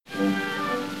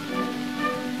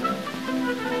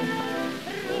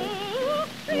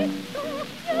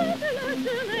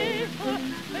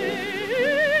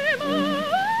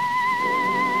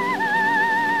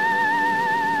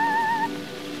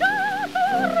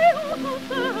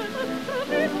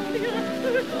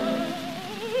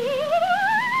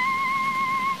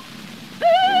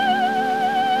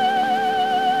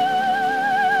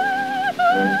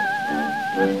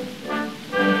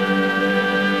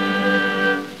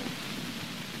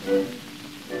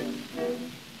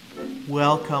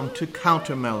Welcome to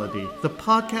Counter Melody, the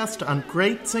podcast on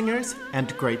great singers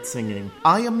and great singing.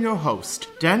 I am your host,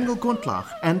 Daniel Gundlach,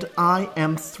 and I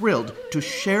am thrilled to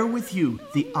share with you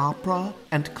the opera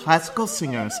and classical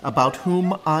singers about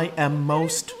whom I am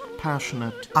most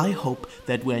passionate. I hope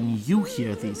that when you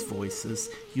hear these voices,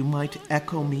 you might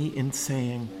echo me in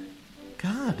saying,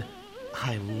 God,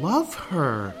 I love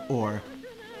her, or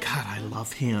God, I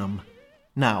love him.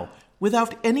 Now,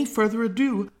 without any further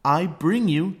ado, I bring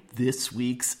you this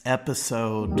week's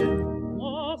episode.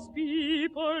 Most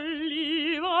people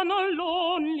live on a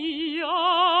lonely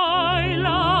island,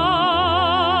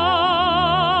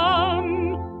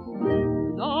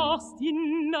 lost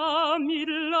in the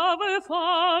middle of a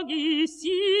foggy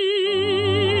sea.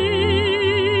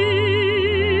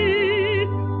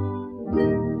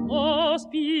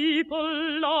 Most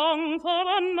people long for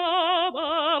another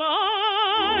island,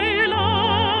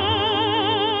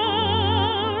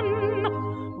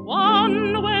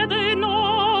 one where they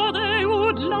know they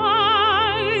would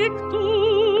like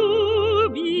to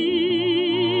be.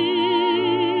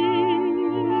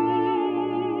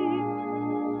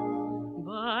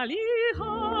 Valley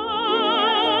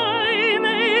High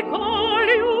may call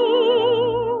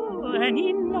you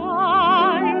any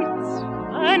night,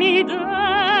 any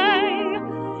day.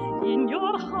 In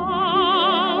your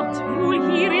heart you'll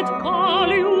hear it call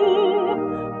you,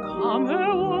 come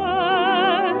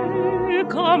away,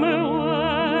 come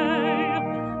away.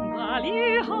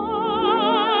 Valley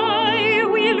High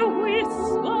will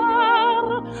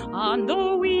whisper on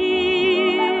the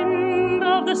wind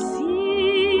of the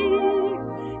sea.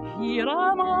 Here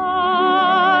am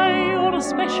I, your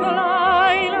special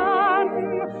island.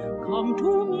 Come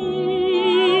to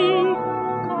me,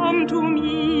 come to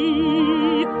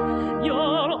me.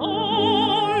 Your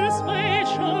own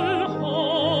special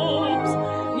hopes,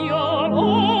 your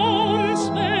own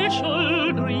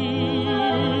special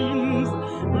dreams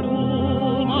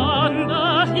bloom on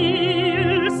the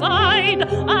hillside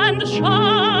and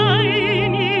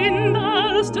shine in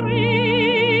the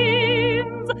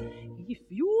streams. If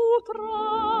you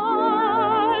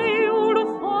try,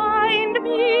 you'll find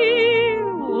me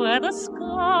where the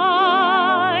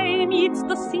sky meets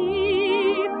the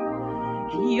sea.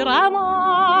 Here am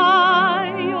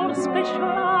I, your special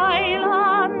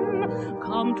island.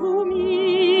 Come to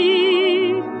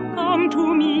me, come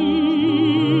to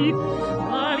me.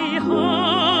 Valley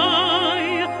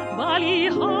High, Valley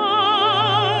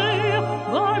High,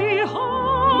 Valley High.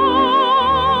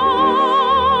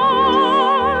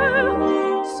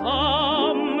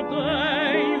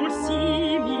 Someday you'll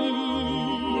see me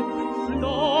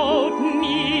floating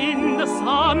in the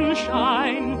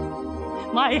sunshine,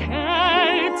 my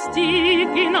head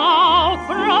sticking out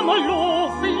from a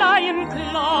low-flying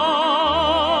cloud.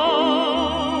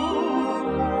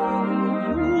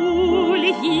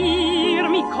 You'll hear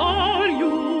me call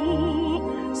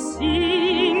you,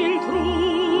 singing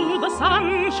through the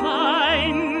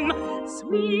sunshine,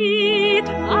 sweet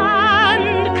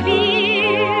and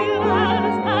clear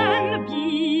as can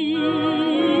be.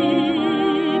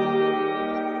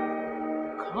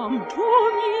 Come to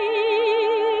me,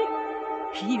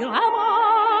 here am I,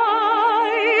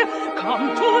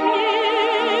 come to me.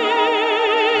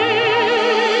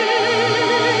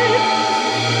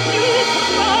 You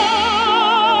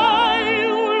try,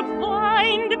 you'll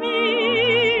find me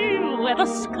where the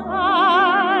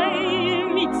sky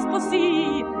meets the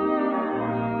sea.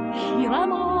 Here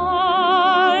am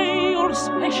I, your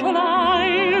special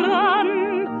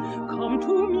island. Come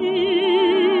to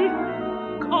me,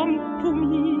 come to me.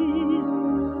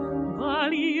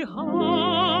 Valley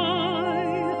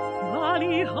High,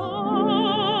 Valley High,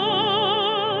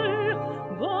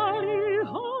 Valley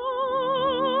High.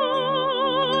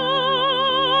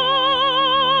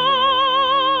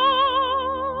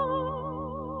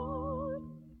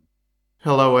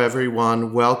 Hello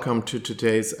everyone, welcome to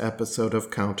today's episode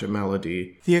of Counter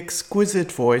Melody. The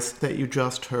exquisite voice that you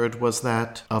just heard was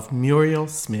that of Muriel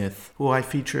Smith, who I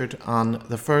featured on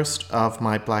the first of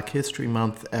my Black History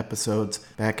Month episodes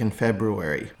back in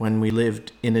February, when we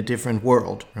lived in a different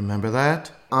world. Remember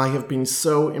that? I have been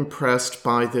so impressed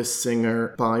by this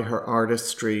singer, by her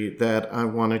artistry, that I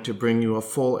wanted to bring you a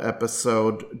full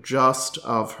episode just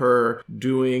of her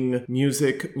doing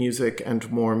music,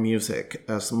 and more music,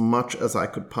 as much as I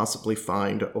could possibly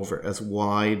find over as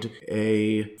wide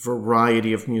a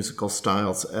variety of musical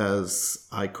styles as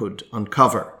I could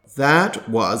uncover. That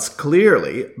was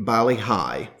clearly Bali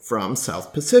High from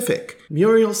South Pacific.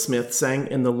 Muriel Smith sang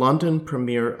in the London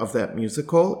premiere of that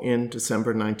musical in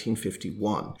December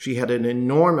 1951. She had an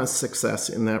enormous success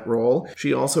in that role.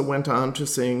 She also went on to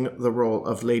sing the role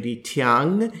of Lady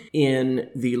Thiang in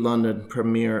the London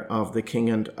premiere of The King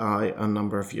and I a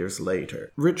number of years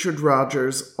later. Richard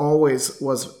Rodgers always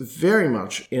was very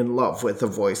much in love with the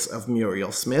voice of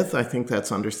Muriel Smith. I think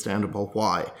that's understandable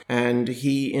why. And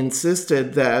he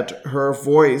insisted that her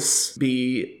voice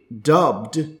be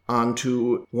dubbed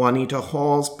onto Juanita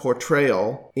Hall's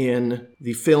portrayal in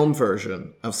the film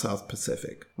version of South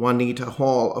Pacific. Juanita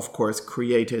Hall, of course,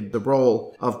 created the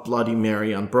role of Bloody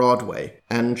Mary on Broadway,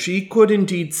 and she could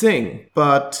indeed sing,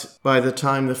 but by the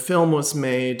time the film was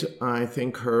made, I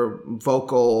think her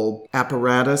vocal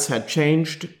apparatus had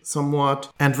changed somewhat,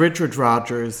 and Richard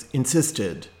Rodgers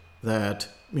insisted that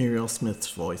Muriel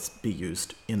Smith's voice be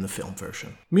used in the film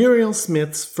version. Muriel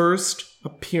Smith's first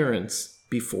appearance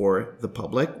before the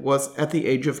public was at the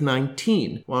age of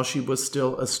 19, while she was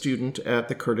still a student at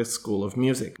the Curtis School of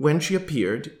Music, when she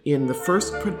appeared in the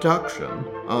first production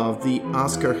of the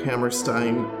Oscar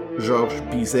Hammerstein-Georges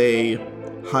Bizet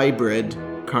hybrid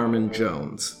Carmen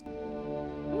Jones.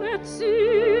 Let's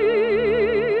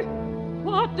see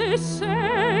what they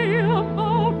say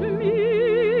about me.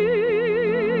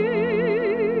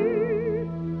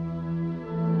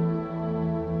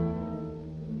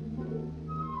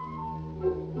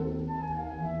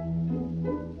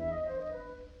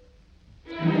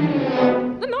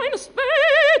 The nine of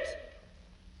spades!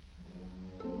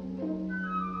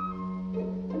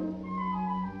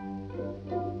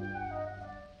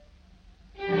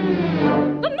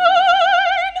 The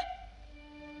nine!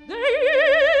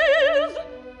 There is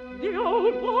the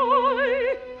old boy,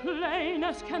 plain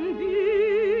as can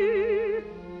be.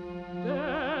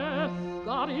 Death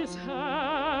got his hand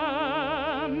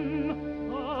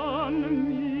on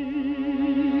me.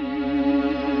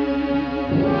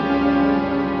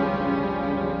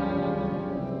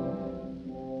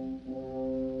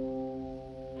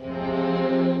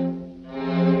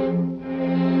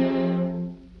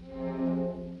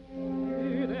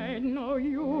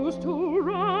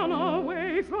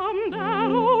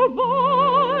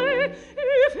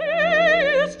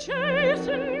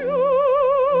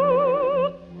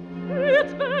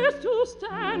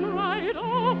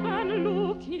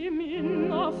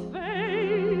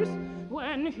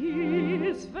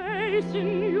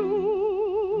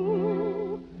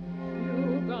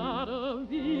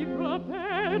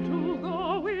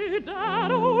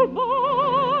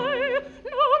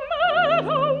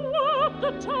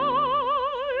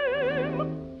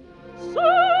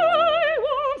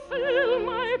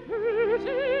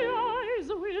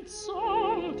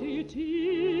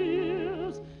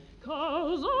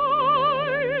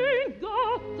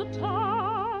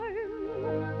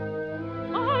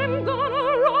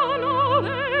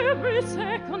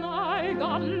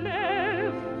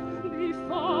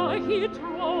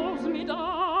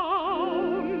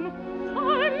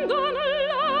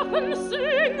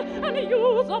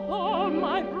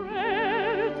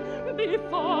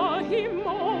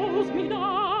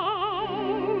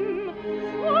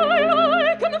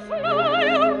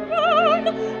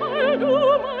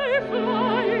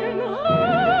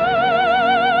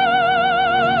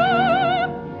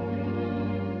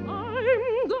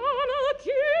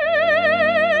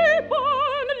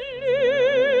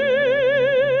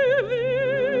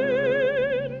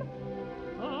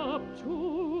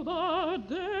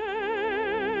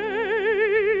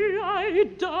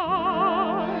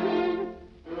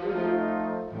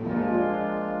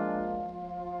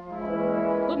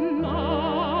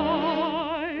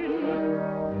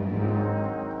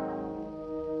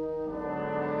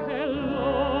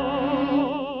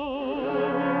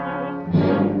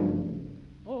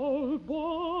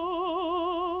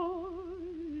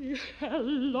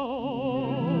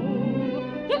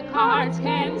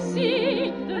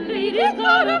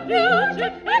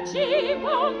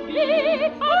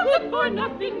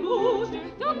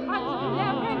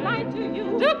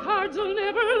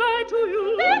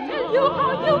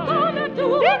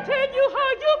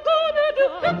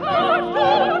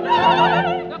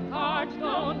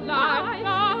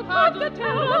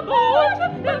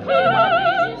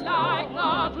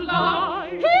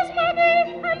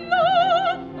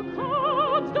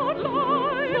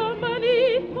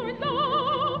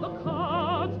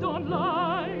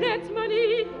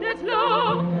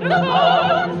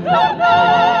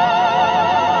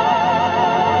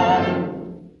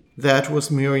 That was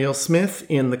Muriel Smith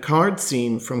in the card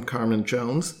scene from Carmen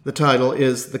Jones. The title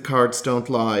is The Cards Don't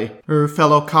Lie. Her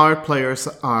fellow card players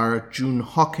are June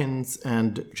Hawkins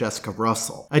and Jessica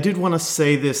Russell. I did want to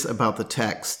say this about the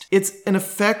text. It's an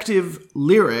effective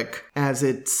lyric as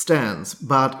it stands,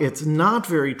 but it's not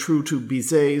very true to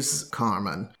Bizet's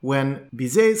Carmen. When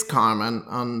Bizet's Carmen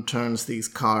unturns these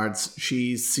cards,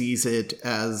 she sees it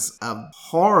as a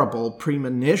horrible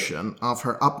premonition of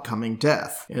her upcoming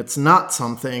death. It's not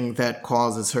something that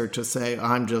causes her to say,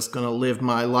 I'm just going to live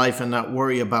my life and not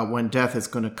worry about when death is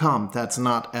going to come. That's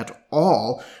not at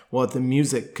all what the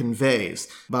music conveys,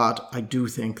 but I do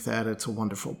think that it's a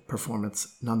wonderful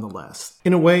performance nonetheless.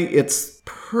 In a way, it's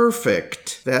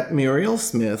perfect that Muriel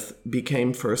Smith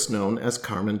became first known as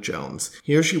Carmen Jones.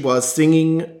 Here she was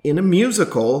singing in a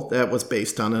musical that was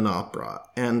based on an opera,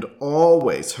 and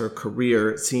always her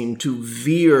career seemed to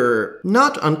veer,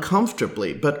 not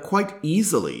uncomfortably, but quite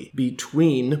easily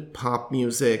between pop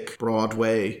music,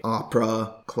 Broadway,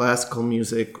 opera, classical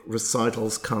music,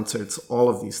 recitals, concerts, all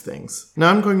of these things. Now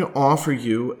I'm going to offer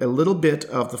you a little bit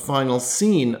of the final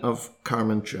scene of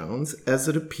Carmen Jones as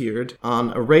it appeared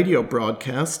on a radio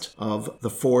broadcast of the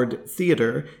Ford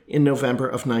Theater in November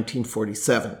of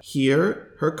 1947. Here,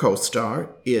 her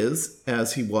co-star is,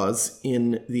 as he was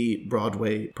in the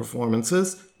Broadway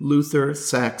performances, Luther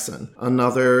Saxon,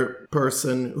 another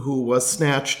person who was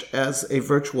snatched as a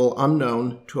virtual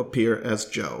unknown to appear as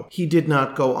Joe. He did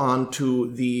not go on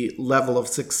to the level of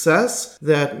success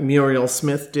that Muriel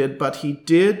Smith did, but he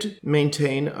did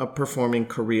maintain a performing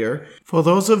career. For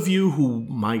those of you who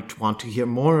might want to hear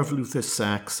more of Luther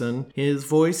Saxon, his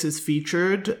voice is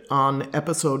featured on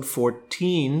episode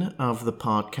 14 of the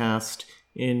podcast,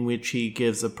 in which he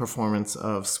gives a performance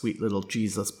of Sweet Little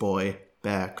Jesus Boy,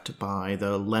 backed by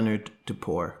the Leonard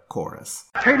Duport chorus.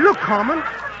 Hey, look, Carmen.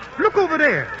 Look over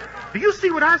there. Do you see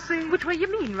what I see? Which way you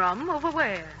mean, Rum? Over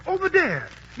where? Over there.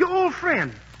 Your old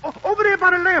friend. Over there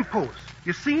by the lamppost.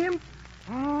 You see him?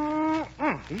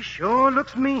 He sure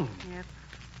looks mean. Yep.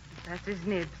 That's his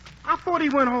nibs. I thought he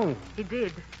went home. He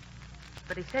did.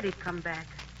 But he said he'd come back.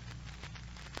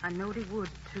 I knowed he would,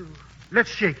 too. Let's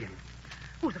shake him.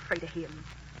 Who's afraid of him?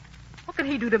 What can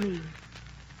he do to me?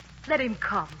 Let him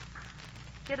come.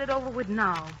 Get it over with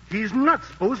now. He's nuts.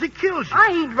 Suppose he kills you. I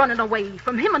ain't running away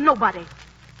from him or nobody.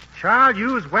 Child,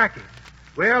 you is wacky.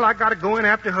 Well, I gotta go in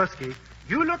after Husky.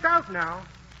 You look out now.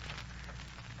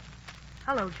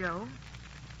 Hello, Joe.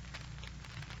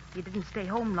 You didn't stay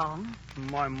home long.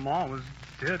 My ma was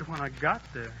dead when I got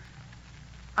there.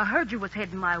 I heard you was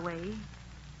heading my way.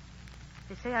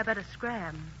 They say I better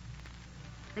scram.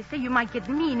 They say you might get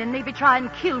mean and maybe try and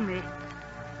kill me.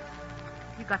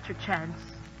 You got your chance.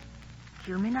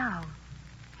 Kill me now.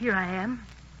 Here I am.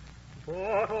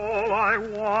 But all I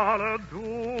wanna do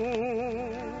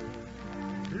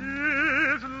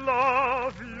is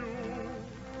love you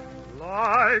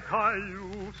like I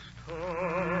used to.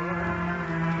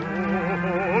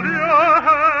 Hold your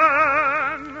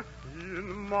hand in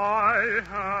my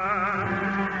hand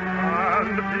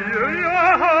and feel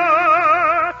your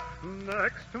heart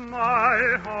next to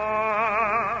my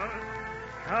heart.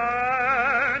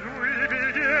 Can't we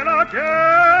begin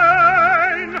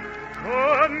again?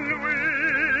 Couldn't we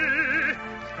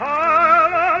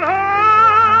start all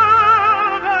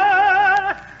over?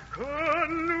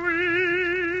 Couldn't we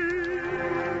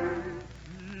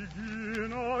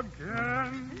begin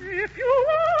again? If you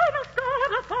wanna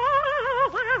start a fire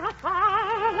where a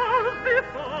fire was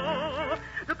before,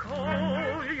 the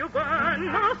coal you burn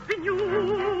must be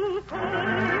new coal.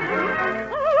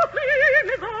 Oh,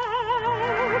 please,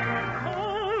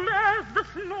 cold as the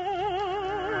snow.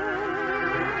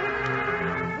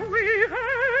 We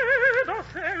had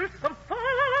ourselves some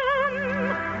fun,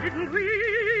 didn't we?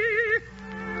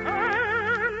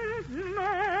 And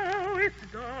now it's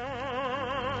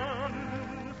done.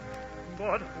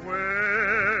 But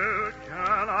where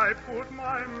can I put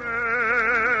my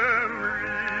memories?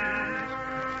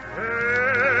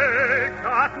 They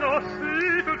got no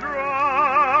sea to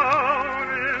drown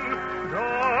in. The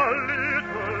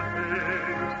little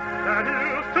things that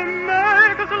used to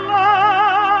make us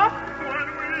laugh when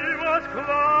we was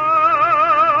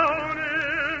clowning,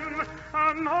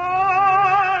 and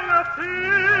all the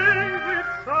things we'd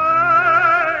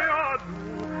say or do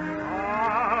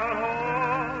are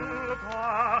all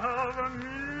part of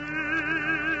me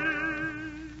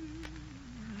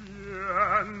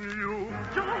and you.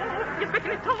 Joe, you're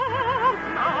making it talk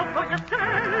now for yourself.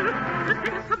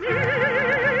 Listen to me.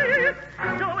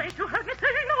 Joe, ain't you heard me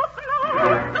say no, no,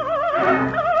 no,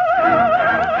 no.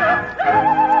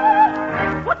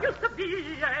 What used to be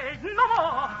ain't no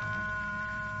more.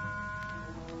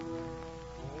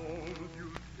 Oh,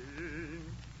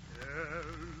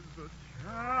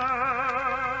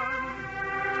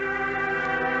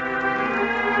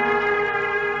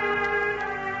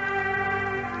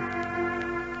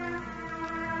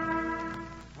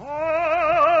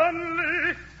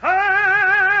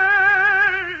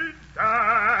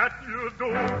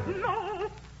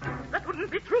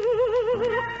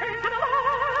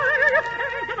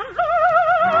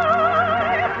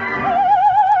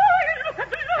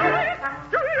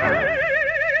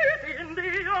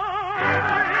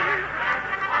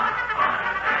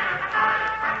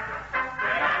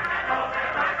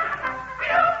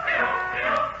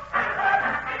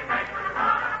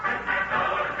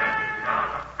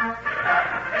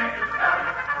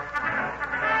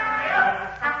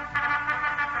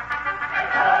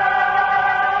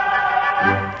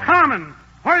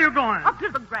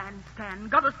 grandstand.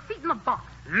 Got a seat in the box.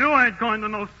 You ain't going to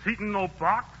no seat in no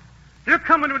box. You're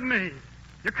coming with me.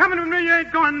 You're coming with me, you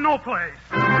ain't going no place.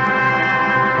 I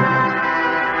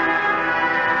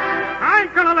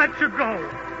ain't gonna let you go.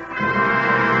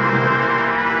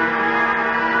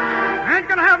 I ain't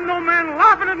gonna have no man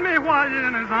laughing at me while you're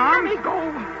in his arms. Let me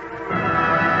go.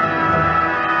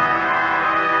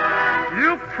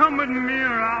 You come with me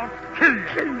or I'll kill you.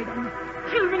 Kill me then.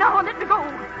 Kill me now and let me go.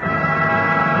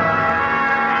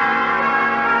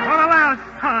 For the last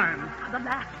time. For the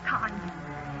last time.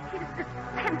 Here's this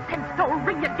 10-cent store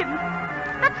ring again.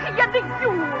 That's he ending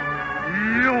you.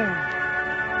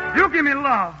 You give me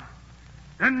love.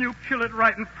 Then you kill it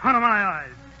right in front of my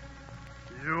eyes.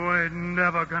 You ain't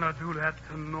never gonna do that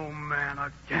to no man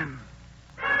again.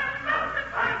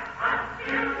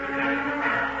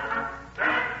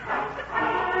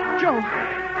 Joe,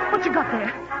 what you got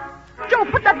there? Joe,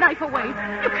 put that knife away.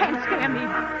 You can't scare me.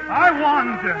 I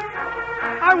warned you.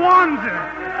 I warned you.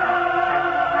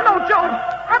 No, Joe,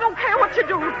 I don't care what you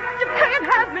do. You can't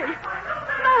have me.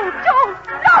 No, Joe,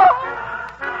 no!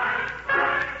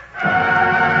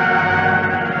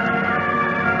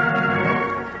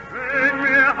 Take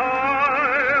me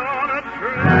high on a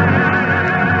tree,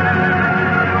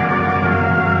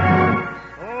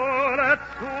 so that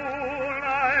soon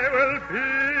I will be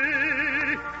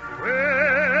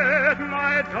with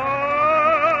my darling,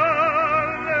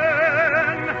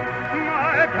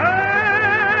 my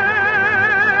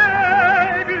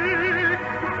baby,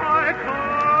 my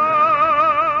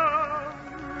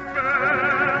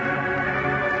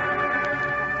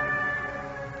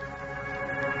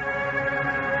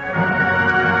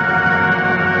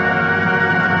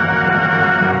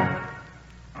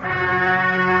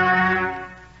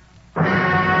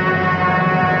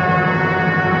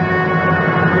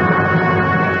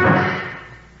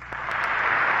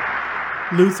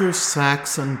Luther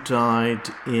Saxon died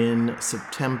in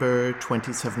September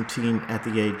 2017 at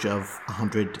the age of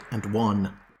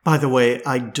 101. By the way,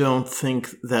 I don't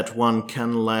think that one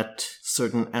can let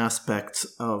certain aspects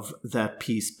of that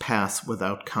piece pass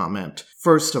without comment.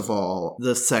 First of all,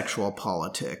 the sexual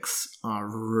politics are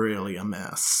really a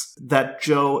mess. That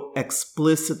Joe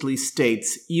explicitly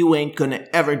states, "You ain't gonna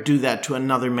ever do that to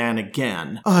another man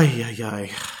again."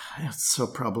 Ay. It's so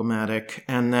problematic.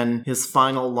 And then his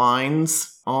final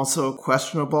lines, also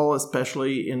questionable,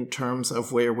 especially in terms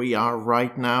of where we are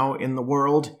right now in the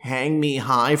world. "Hang me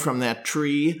high from that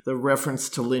tree." The reference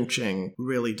to lynching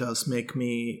really does make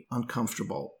me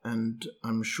uncomfortable, and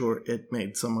I'm sure it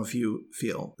made some of you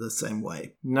feel the same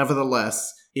way.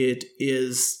 Nevertheless, it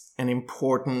is an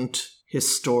important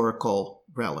historical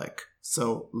relic,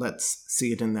 so let's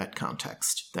see it in that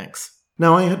context. Thanks.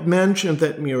 Now, I had mentioned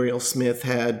that Muriel Smith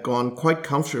had gone quite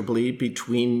comfortably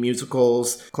between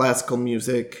musicals, classical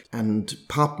music, and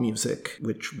pop music,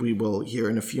 which we will hear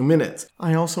in a few minutes.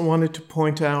 I also wanted to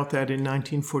point out that in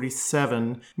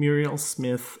 1947, Muriel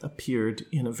Smith appeared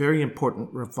in a very important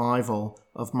revival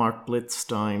of Mark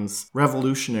Blitzstein's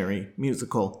revolutionary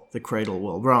musical, The Cradle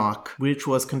Will Rock, which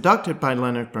was conducted by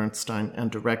Leonard Bernstein and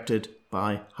directed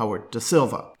by Howard Da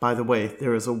Silva. By the way,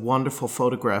 there is a wonderful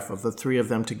photograph of the three of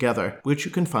them together, which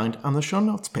you can find on the show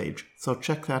notes page, so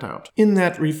check that out. In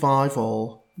that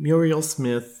revival, Muriel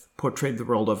Smith portrayed the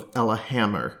role of Ella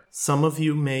Hammer. Some of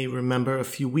you may remember a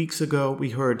few weeks ago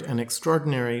we heard an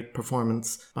extraordinary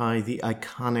performance by the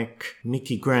iconic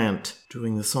Mickey Grant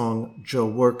doing the song Joe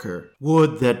Worker.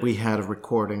 Would that we had a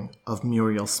recording of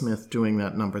Muriel Smith doing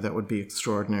that number. That would be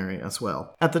extraordinary as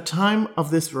well. At the time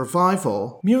of this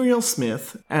revival, Muriel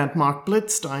Smith and Mark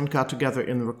Blitzstein got together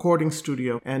in the recording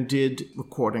studio and did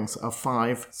recordings of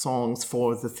 5 songs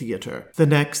for the theater. The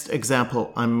next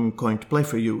example I'm going to play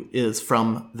for you is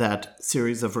from that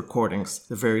series of recordings,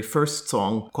 the very first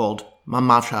song called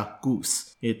Mamasha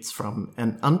Goose. It's from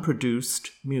an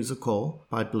unproduced musical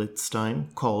by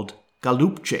Blitzstein called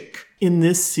Golubchik. In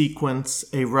this sequence,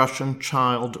 a Russian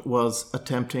child was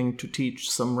attempting to teach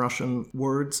some Russian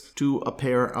words to a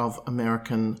pair of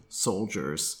American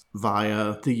soldiers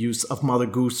via the use of Mother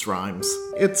Goose rhymes.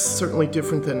 It's certainly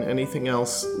different than anything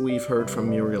else we've heard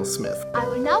from Muriel Smith. I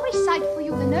will now recite for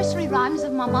you the nursery rhymes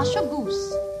of Mamasha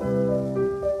Goose.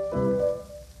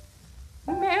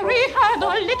 Mary had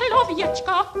a little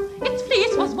owieczka, its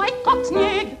fleece was white cock's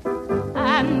egg,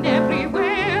 and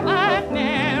everywhere that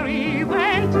Mary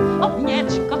went,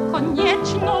 Ownieczka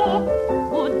koniecznie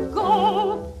would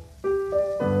go.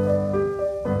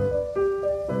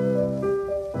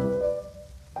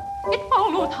 It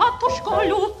followed her to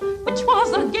szkolu, which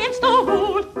was against the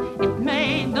rule. It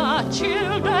made the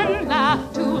children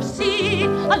laugh to see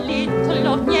a little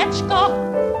Ownieczka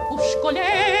w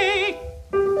szkole.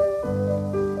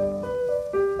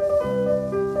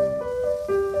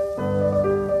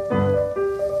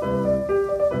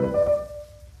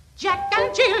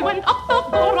 and Jill went up the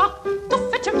borough to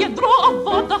fetch a draw of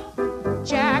water.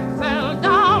 Jack fell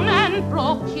down and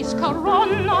broke his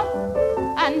corona,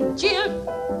 and Jill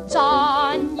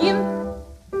on him.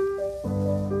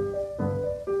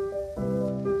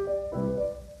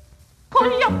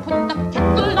 Pull ya, put the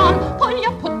kettle on, pull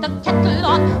ya, put the kettle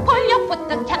on, pull ya, put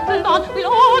the kettle on,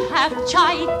 we'll all have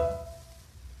chai.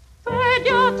 Fed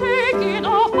ya, take it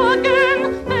off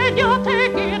again, fed ya,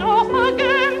 take it off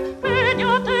again, fed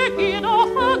ya, take it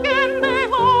off again,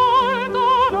 they've all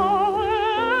gone away.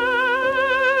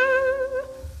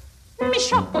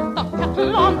 Misha, put the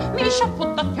kettle on, Misha,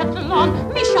 put the kettle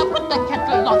on, Misha, put the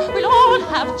kettle on, we'll all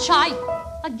have chai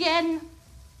again.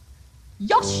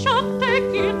 Yasha,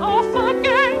 take it off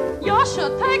again, Yasha,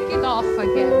 take it off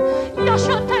again,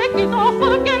 Yasha, take it off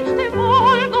again, they've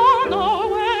all gone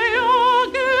away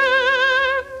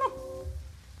again.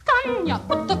 Tanya,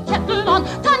 put the kettle on,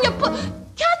 Tanya, put...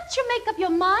 Can't you make up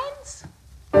your minds?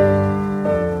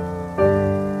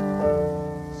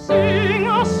 Sing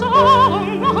a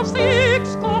song of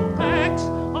 6 kopecks,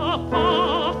 a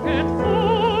pocket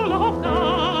full of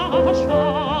dasha,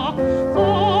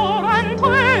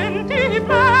 24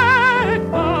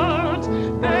 blackbirds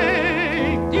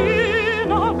baked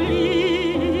in a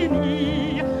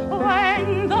beanie.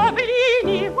 When the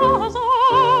beanie was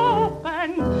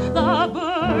opened, the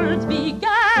birds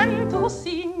began to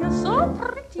sing so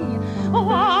pretty.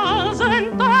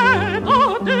 Wasn't that a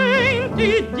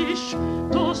dainty dish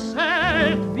to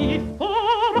set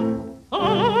before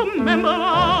a member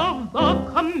of the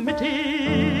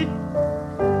committee?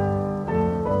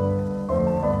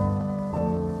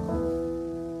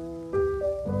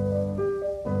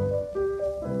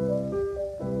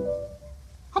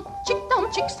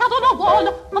 Chick sat on a wall,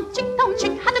 Chick down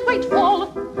Chick had a great fall.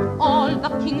 All the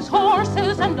king's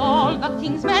horses and all the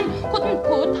king's men couldn't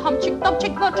put Chick down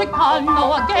Chick but Chick all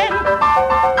know again.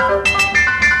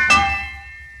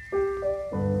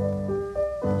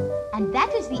 And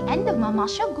that is the end of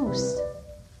Mamasha Goose.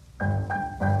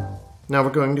 Now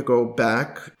we're going to go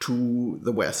back to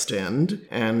the West End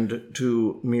and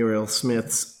to Muriel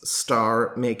Smith's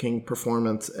star-making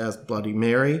performance as Bloody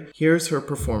Mary. Here's her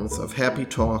performance of Happy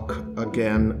Talk,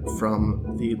 again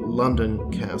from the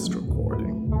London cast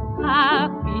recording.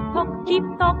 Happy talk, keep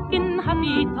talking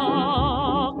happy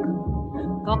talk.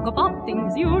 Talk about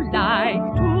things you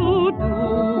like to do.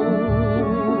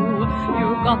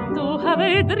 You got to have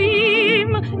a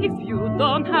dream. If you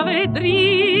don't have a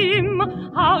dream,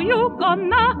 how you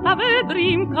gonna have a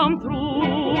dream come true?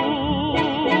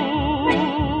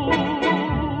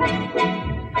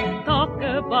 Talk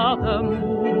about a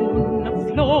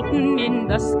moon floating in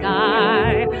the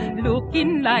sky,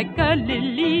 looking like a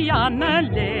lily on a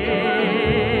lake.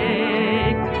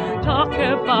 Talk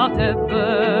about a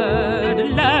bird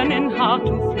learning how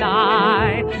to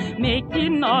fly,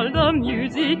 making all the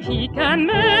music he can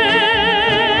make.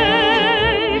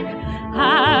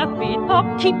 Happy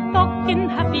talk, keep talking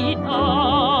happy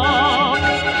talk.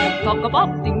 Talk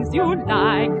about things you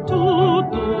like to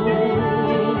do.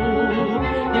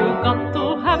 You got to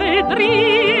have a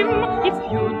dream. If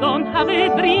you don't have a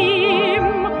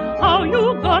dream, how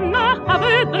you gonna have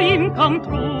a dream come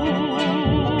true?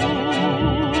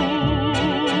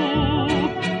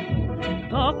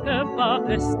 Talk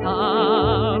about a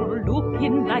star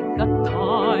looking like a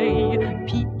toy,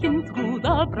 peeking through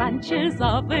the branches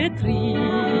of a tree.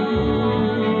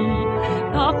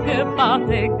 Talk about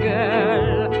a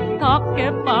girl, talk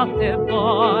about a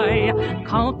boy,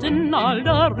 counting all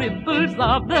the ripples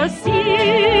of the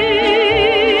sea.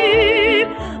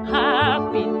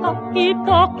 Happy talk, keep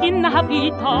talking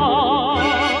happy talk.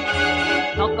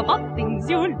 Talk about things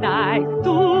you like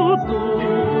to do.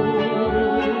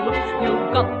 You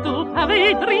got to have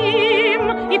a dream.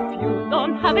 If you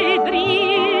don't have a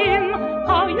dream,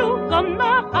 how you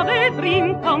gonna have a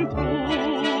dream come true?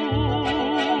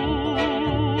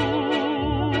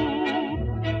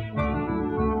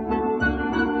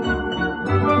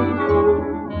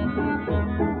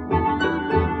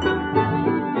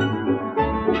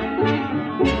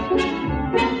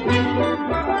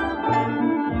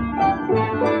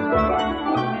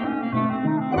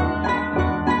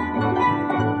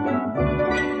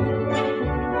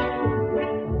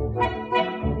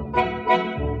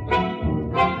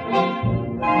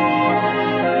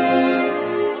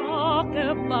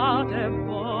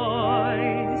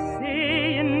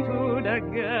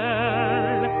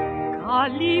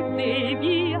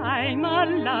 Baby, I'm a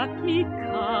lucky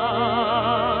cuss.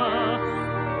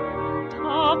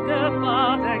 Talk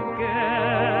about a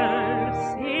girl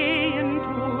saying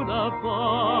to the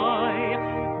boy,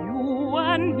 you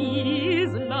and me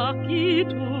is lucky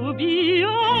to be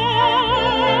yours.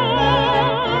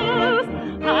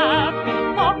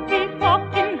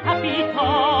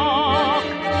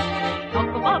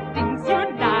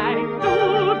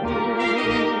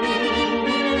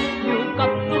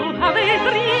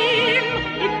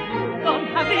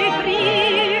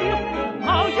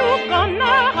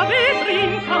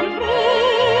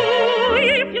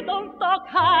 talk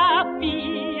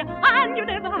happy, and you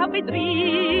never have a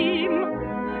dream,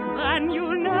 and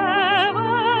you never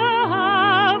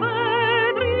have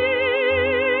a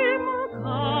dream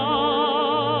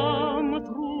come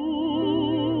true.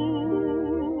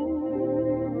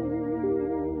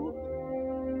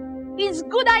 Is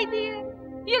good idea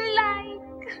you like?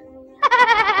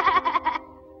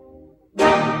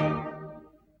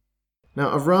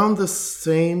 Now, around the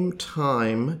same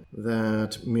time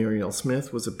that Muriel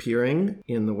Smith was appearing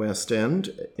in the West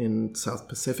End in South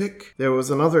Pacific, there was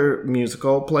another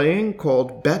musical playing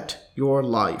called Bet Your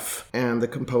Life, and the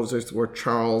composers were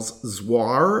Charles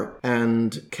Zwar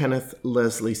and Kenneth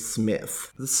Leslie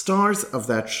Smith. The stars of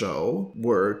that show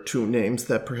were two names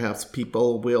that perhaps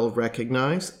people will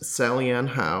recognize, Sally Ann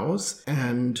Howes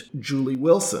and Julie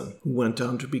Wilson, who went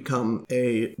on to become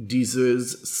a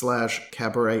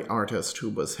diseuse/cabaret artist who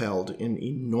was held in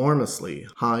enormously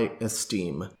high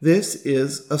esteem. This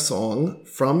is a song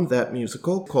from that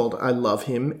musical called I Love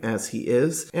Him As He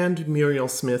Is, and Muriel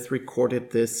Smith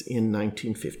recorded this in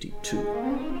 1952.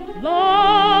 Love,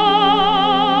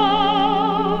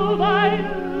 I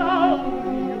love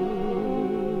you.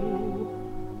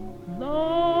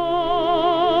 Love,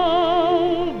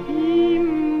 be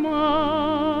mine.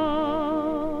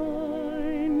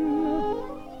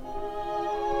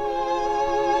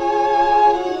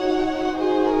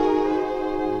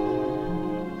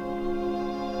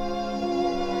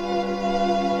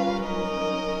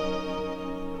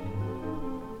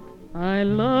 I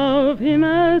love him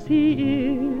as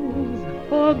he is,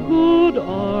 for good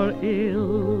or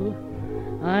ill.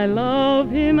 I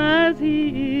love him as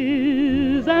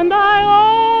he is, and I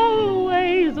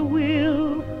always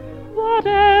will.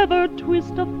 Whatever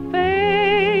twist of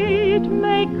fate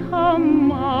may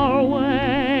come our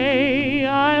way,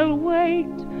 I'll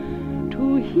wait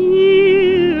to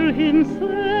hear him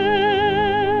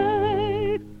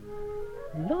say,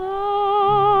 Love,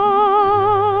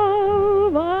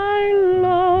 I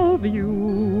love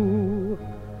you.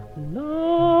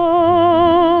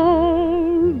 Love,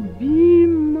 be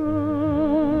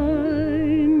mine.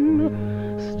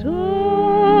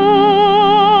 Stars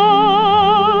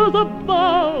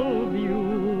above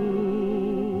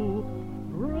you,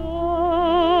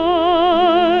 brighter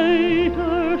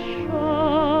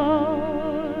shine.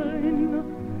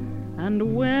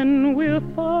 And when we're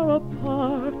far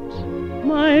apart,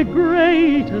 my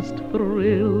greatest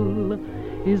thrill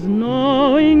is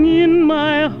knowing in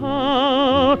my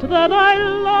heart that I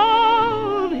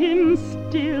love him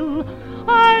still.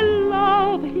 I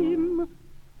love him,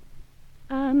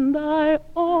 and I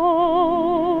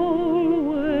always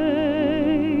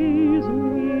will.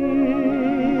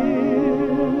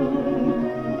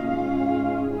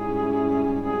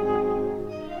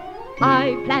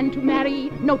 I plan to marry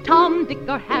no Tom, Dick,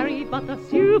 or Harry, but a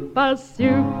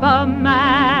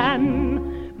Superman.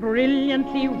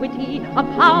 Brilliantly witty, a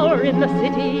power in the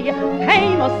city,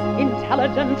 famous,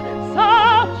 intelligent,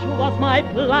 such was my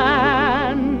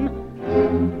plan.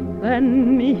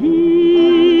 Then he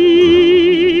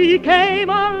came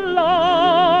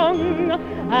along,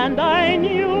 and I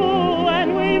knew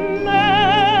when we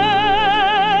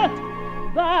met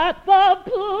that the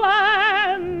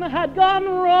plan had gone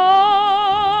wrong.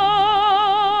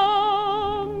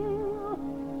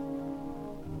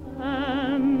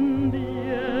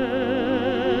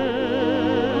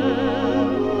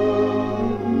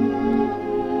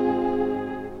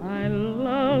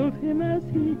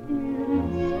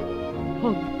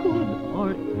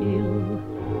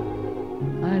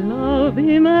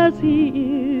 Him as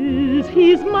he is,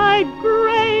 he's my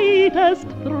greatest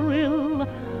thrill.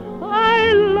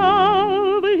 I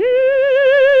love him,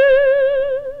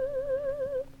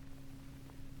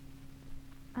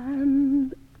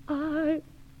 and I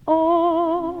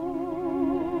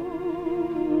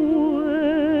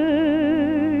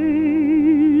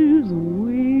always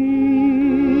will.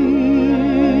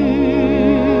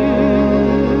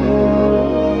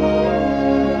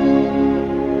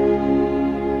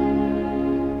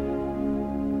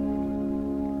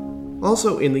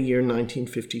 Also in the year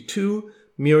 1952,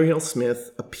 Muriel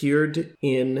Smith appeared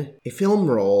in a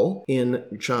film role in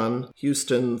John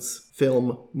Huston's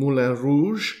film Moulin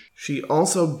Rouge. She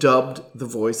also dubbed the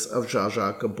voice of Zsa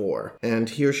Zsa Gabor. And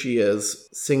here she is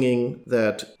singing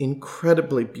that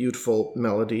incredibly beautiful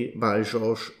melody by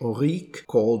Georges Auric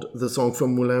called The Song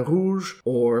from Moulin Rouge,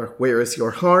 or Where Is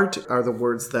Your Heart, are the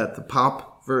words that the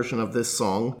pop version of this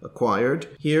song acquired.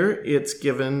 Here it's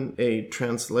given a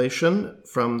translation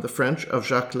from the French of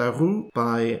Jacques Laroux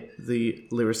by the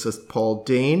lyricist Paul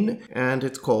Dane, and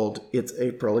it's called It's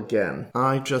April Again.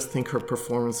 I just think her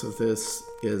performance of this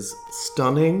is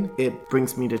stunning. It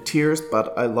brings me to tears,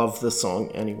 but I love the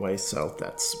song anyway, so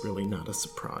that's really not a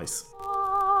surprise.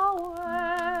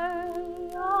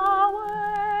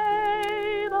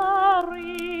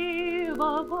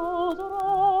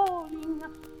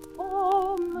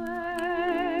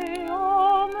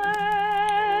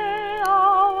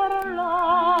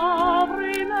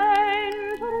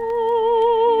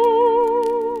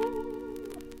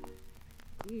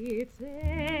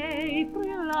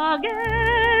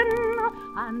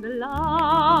 And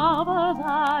lovers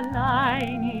are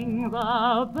lining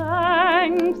the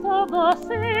banks of the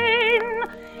Seine.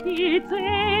 It's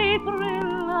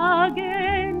April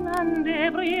again, and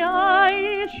every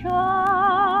eye is shining.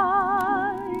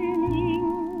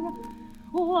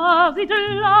 Was it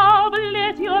love?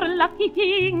 Let your lucky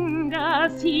finger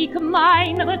seek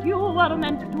mine that you were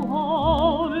meant to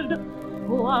hold.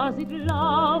 Was it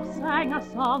love sang a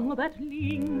song that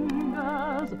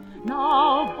lingers?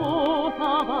 Now both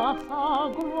of us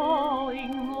are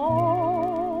growing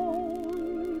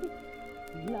old.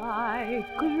 Lie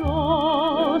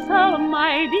closer,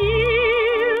 my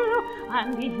dear,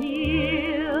 and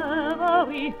hear the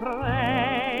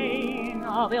refrain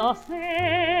of your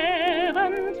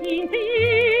 17th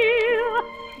year.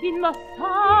 In the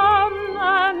sun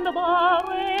and the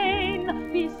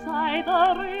rain, beside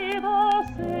the river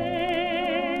Seine.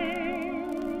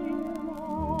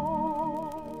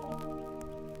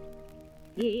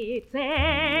 It's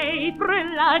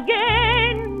April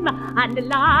again, and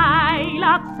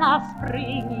lilacs are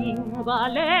springing the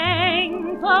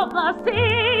length of the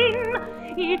Seine.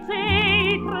 It's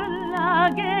April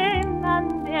again,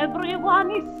 and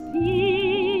everyone is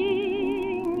singing.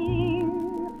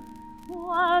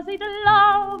 Was it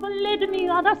love led me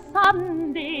on a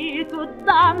Sunday to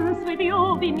dance with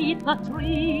you beneath the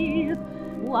trees?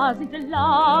 Was it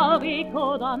love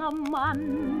echoed on a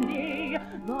Monday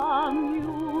the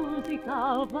music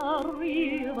of the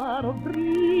river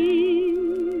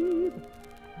breeze?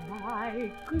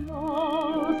 Lie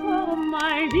closer,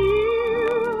 my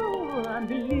dear, and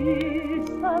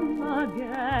listen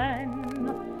again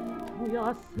to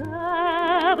your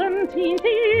 17th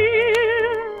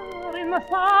year. In the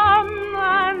sun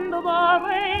and the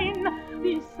rain,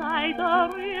 beside the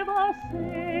river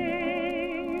Seine.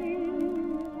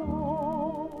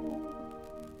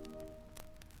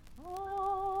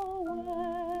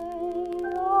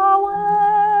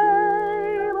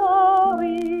 Away,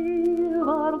 away, the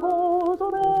river goes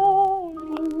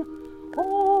rolling.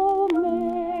 Oh,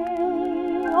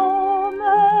 may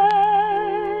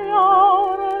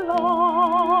our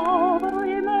love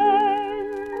remain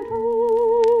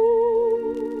true.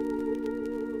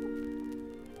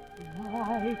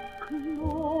 Lie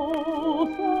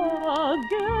closer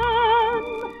again,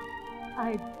 I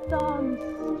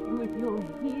danced with you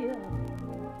here,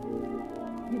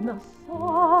 in the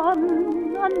sun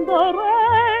and the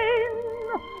rain,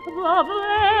 the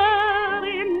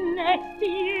very next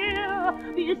year,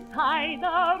 beside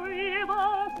the river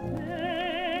Seine.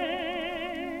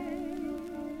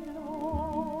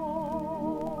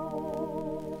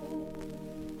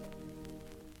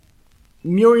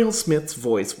 Muriel Smith's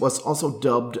voice was also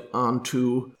dubbed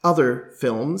onto other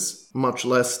films, much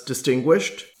less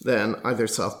distinguished than either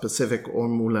South Pacific or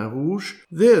Moulin Rouge.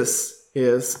 This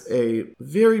is a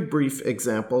very brief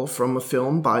example from a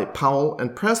film by Powell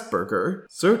and Pressburger,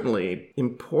 certainly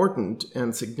important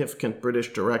and significant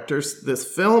British directors. This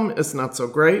film is not so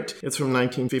great. It's from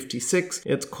 1956.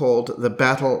 It's called The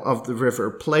Battle of the River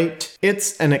Plate.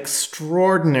 It's an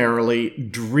extraordinarily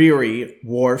dreary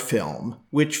war film,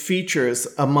 which features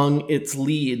among its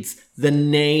leads the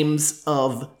names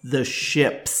of the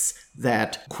ships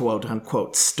that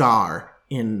quote-unquote star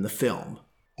in the film.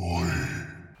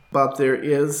 But there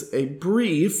is a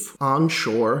brief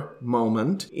onshore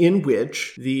moment in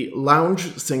which the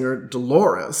lounge singer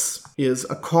Dolores is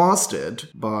accosted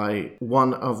by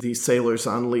one of the sailors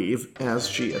on leave as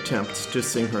she attempts to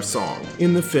sing her song.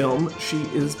 In the film, she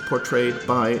is portrayed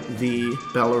by the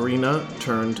ballerina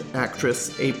turned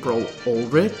actress April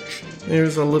Ulrich.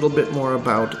 There's a little bit more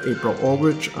about April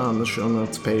Ulrich on the show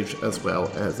notes page, as well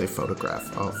as a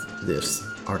photograph of this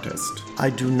artist. I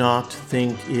do not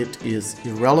think it is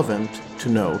irrelevant to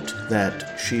note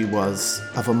that she was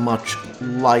of a much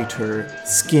lighter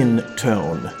skin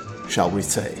tone, shall we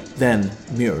say, than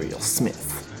Muriel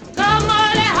Smith. Lei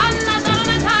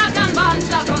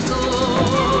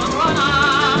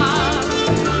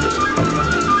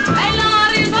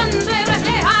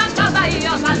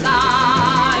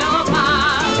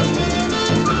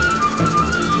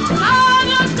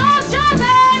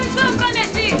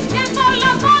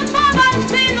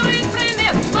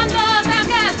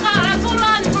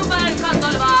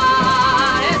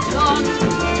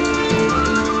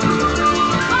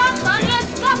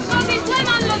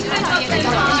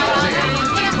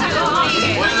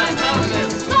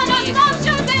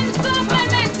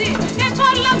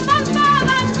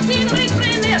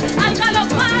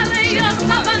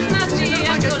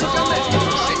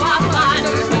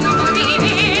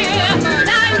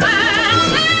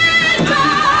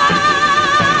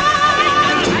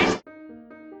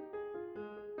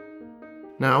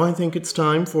now I think it's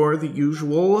time for the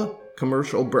usual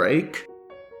commercial break.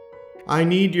 I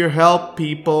need your help,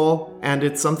 people, and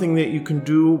it's something that you can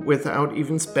do without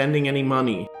even spending any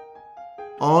money.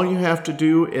 All you have to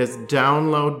do is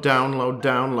download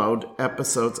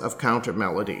episodes of Counter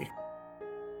Melody.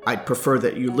 I'd prefer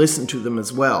that you listen to them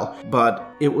as well,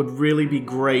 but it would really be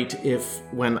great if,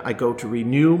 when I go to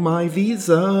renew my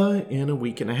visa in a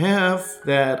week and a half,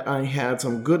 that I had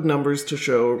some good numbers to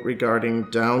show regarding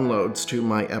downloads to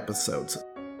my episodes.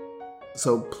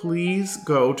 So please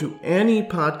go to any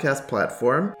podcast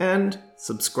platform and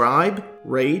subscribe,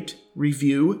 rate,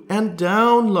 review, and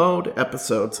download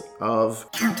episodes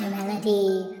of Counter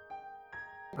Melody.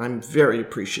 I'm very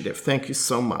appreciative. Thank you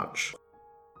so much.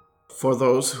 For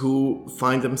those who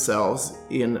find themselves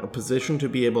in a position to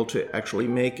be able to actually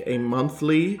make a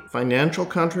monthly financial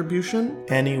contribution,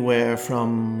 anywhere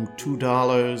from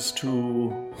 $2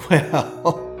 to,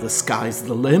 well, the sky's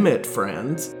the limit,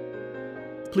 friends.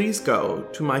 Please go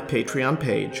to my Patreon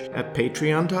page at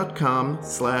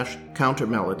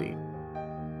patreon.com/countermelody.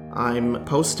 I'm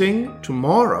posting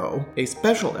tomorrow a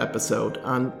special episode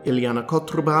on Ileana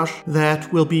Kotrubash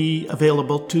that will be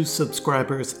available to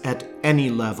subscribers at any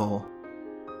level.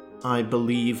 I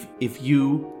believe if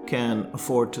you can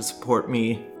afford to support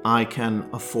me, I can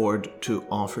afford to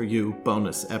offer you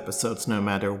bonus episodes no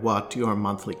matter what your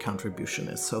monthly contribution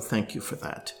is. So thank you for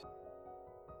that.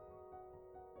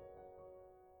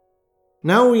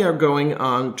 Now we are going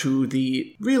on to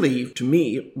the, really, to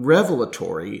me,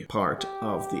 revelatory part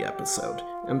of the episode.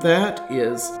 And that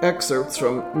is excerpts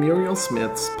from Muriel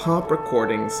Smith's pop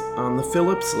recordings on the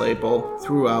Philips label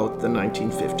throughout the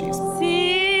 1950s.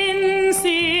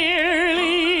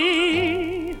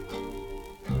 Sincerely,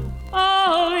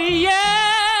 oh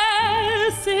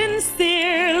yes,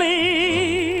 sincerely,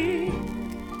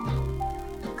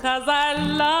 'cause I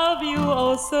love you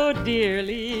oh so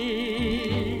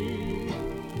dearly.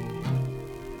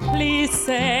 Please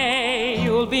say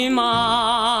you'll be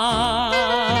mine.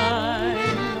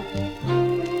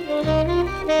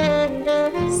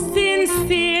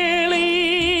 Sincerely,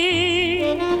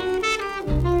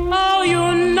 oh, you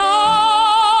know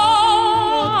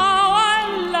how I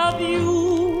love you.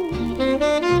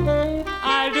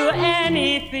 I'll do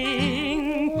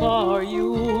anything for you.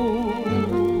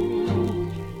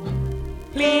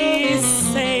 Please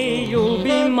say you'll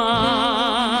be mine.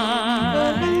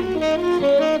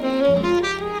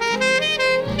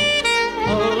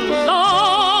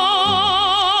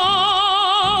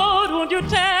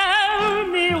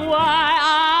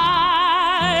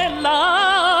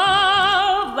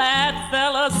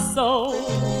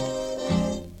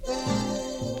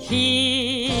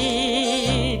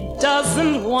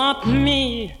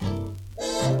 Me,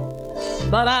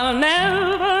 but I'll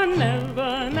never,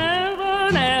 never,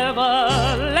 never, never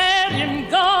let him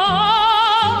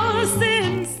go.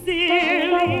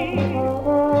 Sincerely,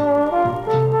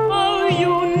 oh,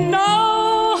 you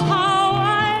know how I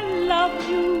love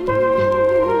you.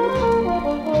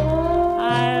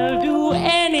 I'll do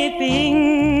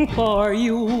anything for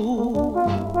you.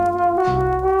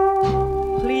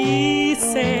 Please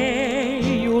say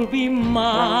you'll be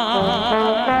mine.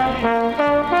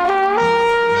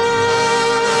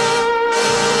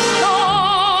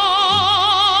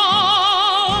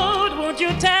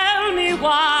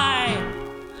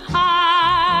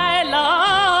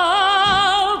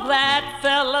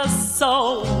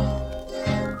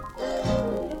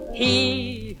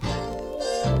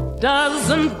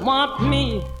 Doesn't want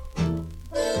me,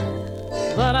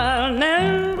 but I'll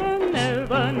never,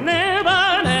 never,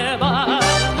 never, never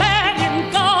let him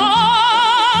go.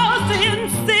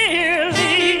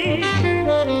 Sincerely,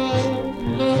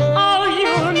 oh,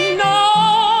 you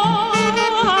know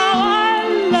how I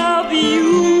love you.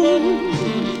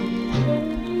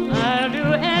 I'll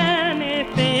do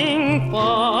anything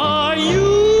for you.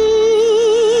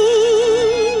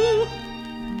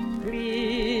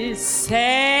 Please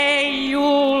say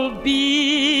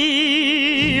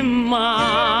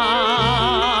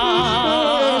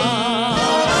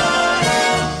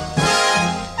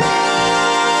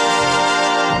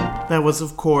That was,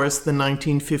 of course, the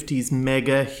 1950s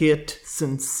mega hit,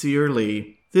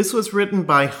 Sincerely. This was written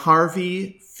by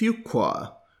Harvey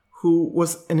Fuqua, who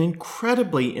was an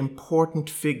incredibly important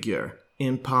figure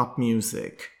in pop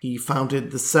music. He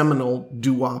founded the seminal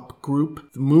doo-wop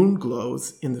group, the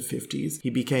Moonglows, in the 50s. He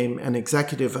became an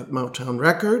executive at Motown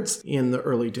Records in the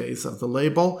early days of the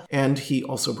label, and he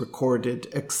also recorded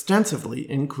extensively,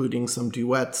 including some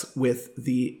duets with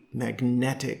the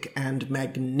magnetic and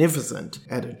magnificent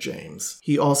Etta James.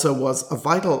 He also was a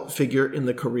vital figure in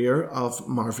the career of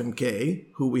Marvin Gaye,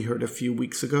 who we heard a few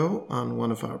weeks ago on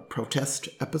one of our protest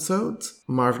episodes.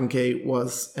 Marvin Gaye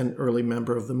was an early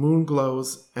member of the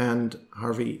Moonglows, and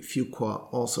Harvey Fuqua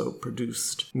also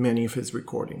produced many of his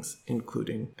recordings,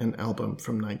 including an album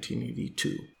from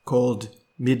 1982 called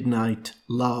Midnight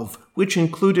Love, which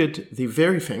included the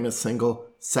very famous single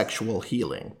Sexual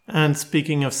Healing. And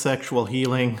speaking of sexual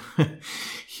healing,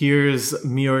 here's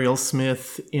Muriel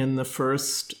Smith in the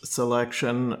first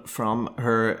selection from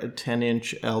her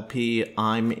 10-inch LP,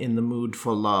 I'm in the Mood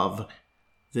for Love.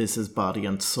 This is Body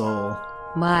and Soul.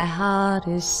 My heart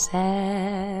is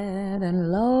sad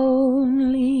and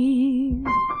lonely.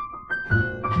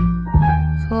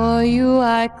 For you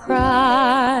I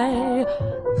cry,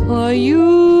 for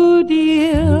you,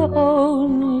 dear,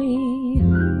 only.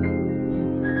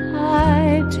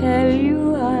 I tell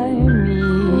you I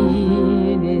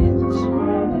mean it.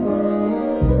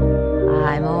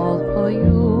 I'm all for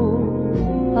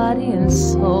you, body and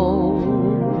soul.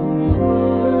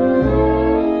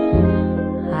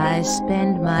 I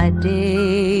spend my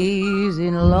days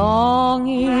in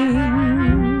longing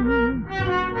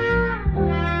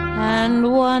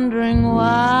and wondering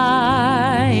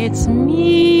why it's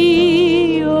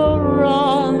me you're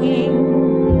wronging.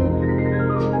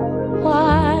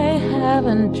 Why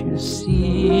haven't you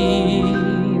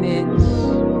seen it?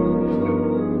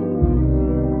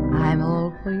 I'm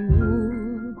all for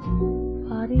you,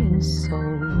 body and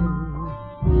soul.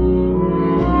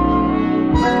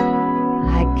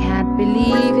 I can't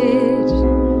believe it,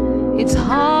 it's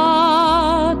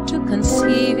hard to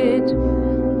conceive it,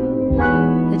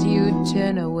 that you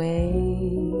turn away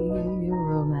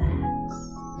romance.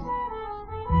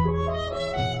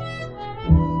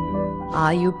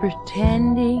 Are you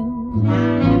pretending?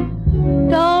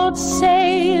 Don't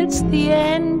say it's the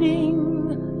ending.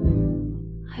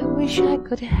 I wish I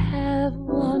could have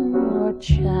one more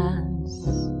chance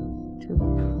to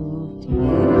prove to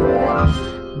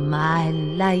you my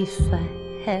life a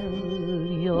hell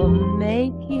you're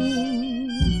making.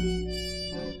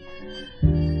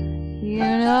 You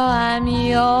know I'm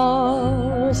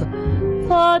yours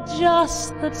for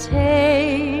just the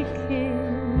taking.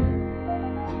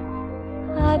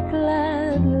 I'd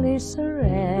gladly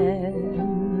surrender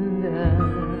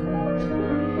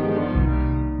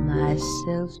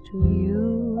myself to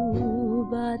you,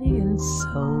 body and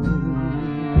soul.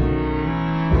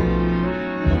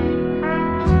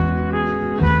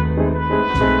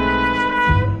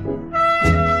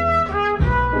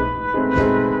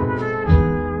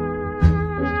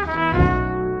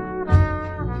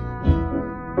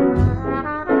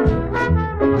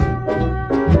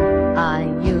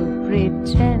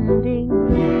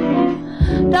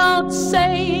 Don't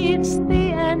say it's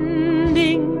the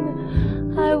ending.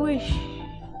 I wish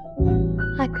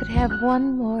I could have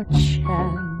one more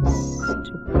chance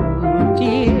to prove,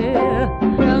 dear,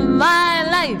 my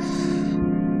life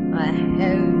a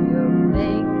hell you're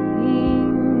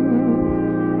making.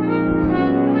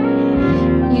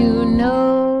 You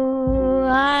know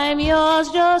I'm yours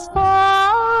just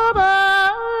for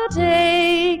the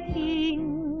taking.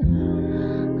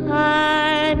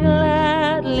 I'd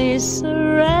gladly surrender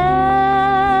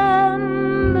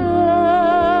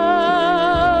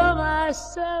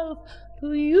myself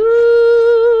to you,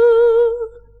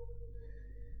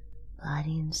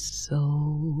 body and soul.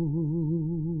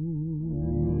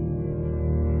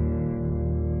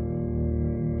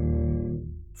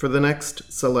 For the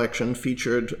next selection,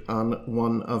 featured on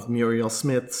one of Muriel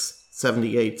Smith's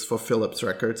 78s for Philips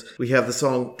Records, we have the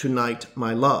song Tonight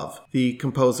My Love. The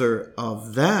composer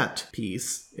of that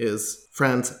piece is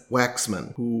Franz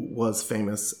Waxman, who was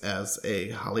famous as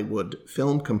a Hollywood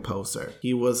film composer.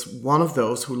 He was one of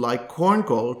those who, like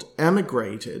Korngold,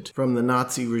 emigrated from the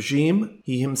Nazi regime.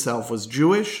 He himself was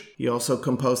Jewish. He also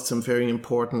composed some very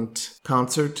important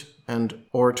concert and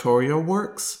oratorio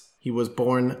works. He was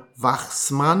born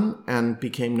Wachsmann and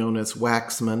became known as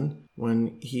Waxman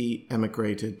when he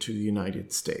emigrated to the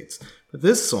United States. But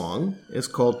this song is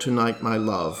called Tonight My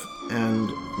Love,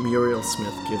 and Muriel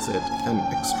Smith gives it an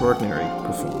extraordinary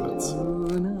performance.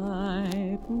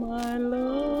 Tonight, my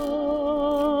love,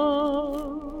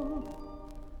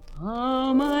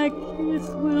 how my kiss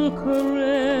will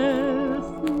caress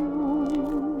you.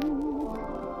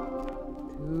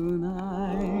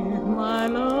 Tonight, my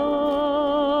love,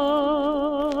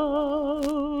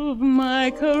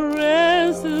 my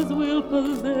caresses will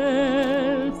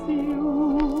possess you.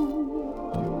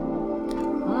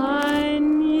 I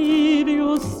need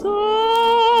you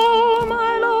so,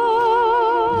 my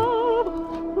love.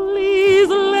 Please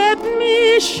let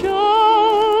me show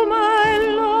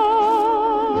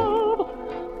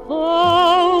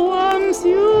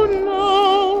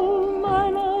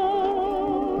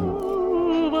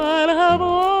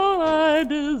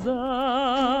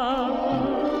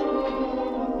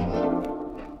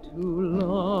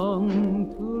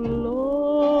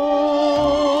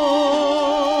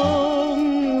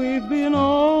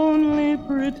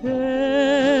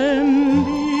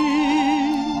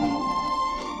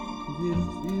This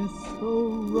is so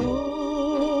wrong.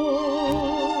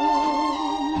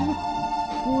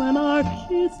 When our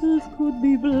kisses could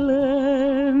be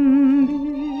blended.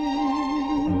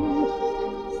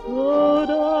 So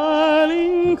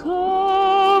darling,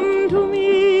 come to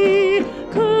me,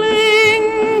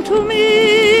 cling to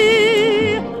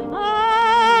me,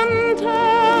 and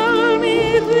tell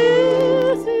me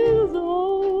this is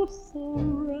oh so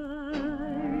right.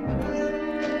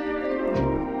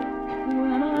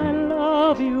 When I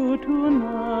love you tonight.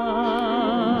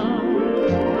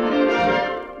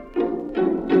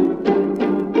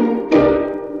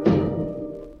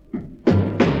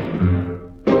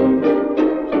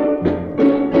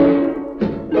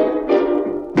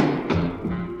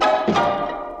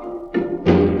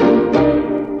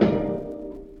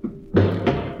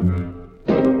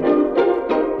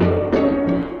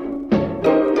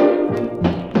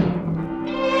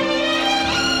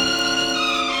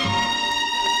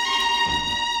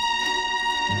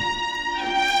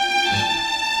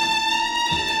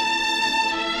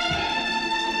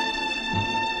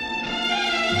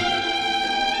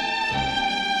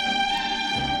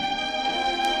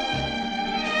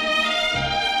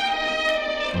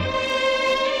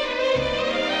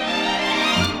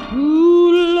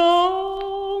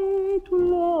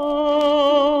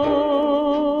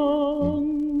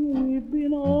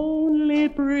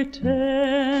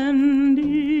 Pretending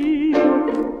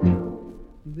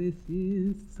this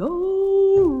is so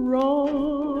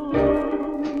wrong.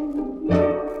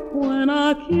 When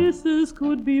our kisses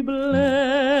could be blending.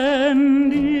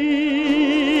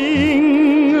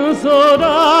 So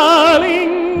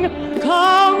darling,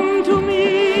 come to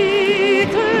me,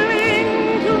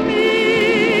 cling to me,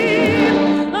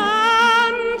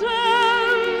 and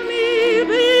tell me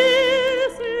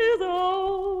this is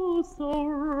oh so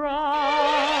right.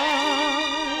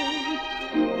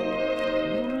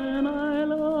 When I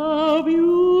love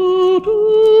you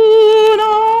tonight.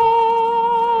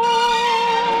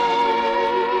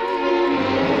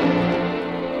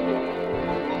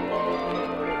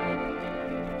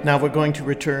 Now we're going to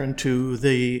return to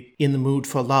the In the Mood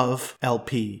for Love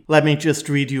LP. Let me just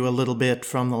read you a little bit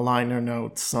from the liner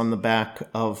notes on the back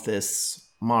of this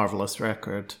marvelous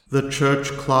record. The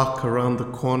church clock around the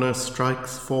corner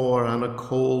strikes 4 on a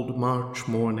cold March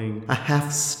morning. A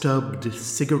half-stubbed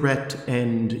cigarette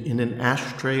end in an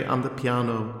ashtray on the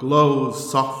piano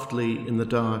glows softly in the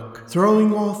dark,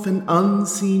 throwing off an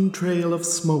unseen trail of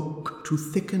smoke to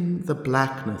thicken the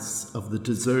blackness of the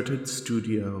deserted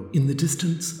studio. In the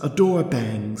distance, a door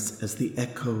bangs as the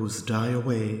echoes die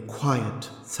away. Quiet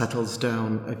settles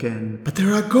down again. But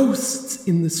there are ghosts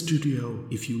in the studio.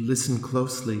 If you listen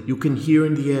closely, you can hear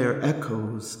in the air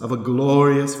echoes of a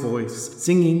glorious voice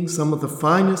singing some of the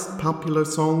finest popular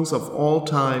songs of all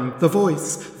time. The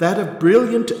voice, that of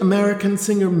brilliant American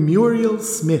singer Muriel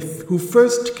Smith, who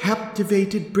first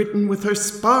captivated Britain with her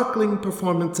sparkling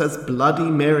performance as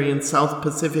Bloody Mary in South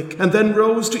Pacific, and then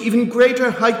rose to even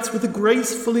greater heights with a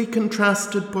gracefully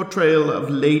contrasted portrayal of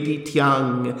Lady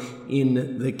Tiang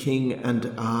in The King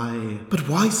and I. But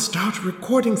why start a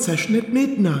recording session at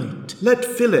midnight? Let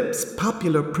Philips'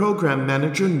 popular program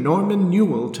manager Norman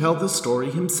Newell tell the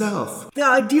story himself. The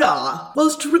idea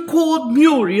was to record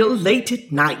Muriel late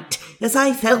at night, as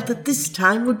I felt that this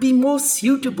time would be more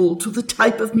suitable to the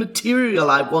type of material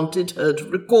I wanted her to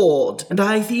record, and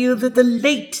I feel that the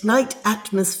late-night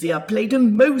atmosphere played a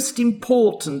most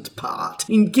important part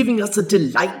in giving us a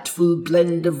delightful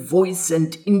blend of voice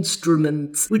and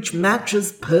instruments, which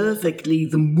matches perfectly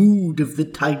the mood of the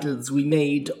titles we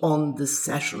made on the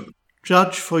session.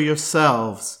 Judge for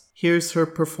yourselves. Here's her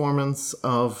performance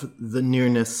of The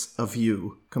Nearness of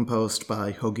You, composed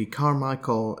by Hoagy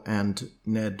Carmichael and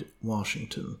Ned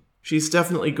Washington. She's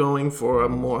definitely going for a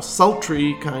more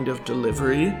sultry kind of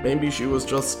delivery. Maybe she was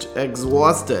just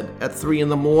exhausted at 3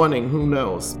 a.m, who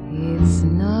knows? It's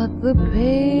not the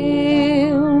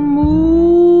pale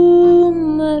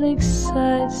moon that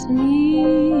excites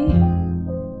me,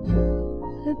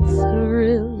 that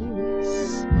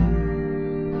thrills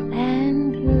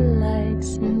and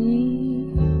delights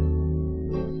me.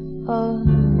 Oh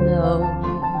no,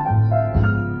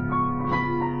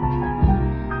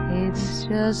 it's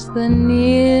just the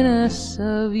nearness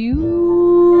of you.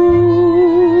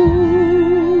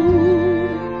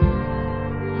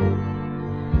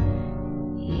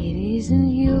 It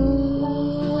isn't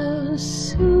your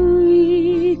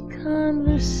sweet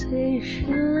conversation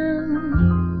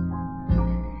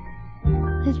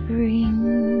that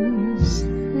brings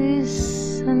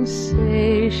this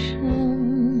sensation.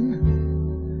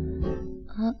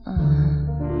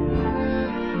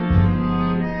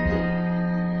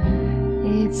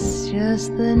 It's just as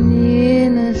the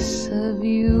nearness of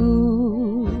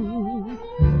you.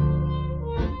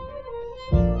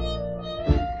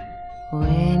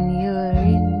 When you're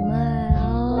in my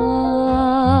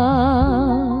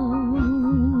arms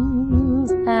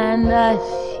and I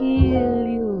feel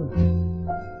you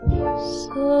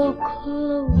so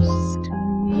close to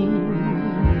me,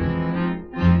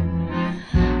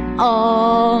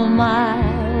 all my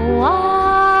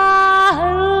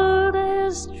wildest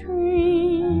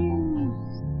dreams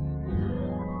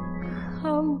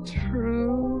come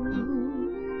true.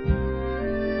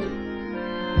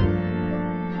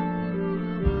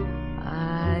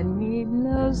 I need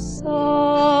no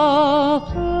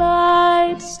soft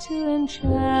lights to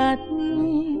enchant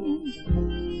me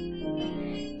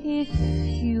if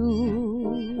you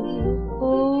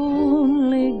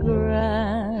only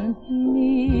grant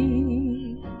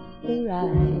me the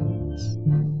right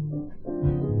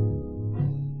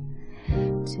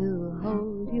to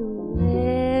hold you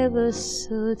ever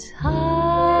so tight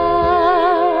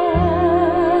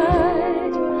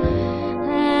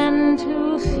and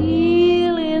to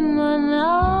feel in the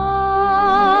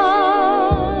night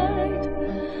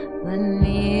the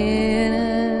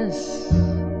nearness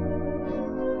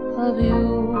of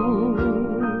you.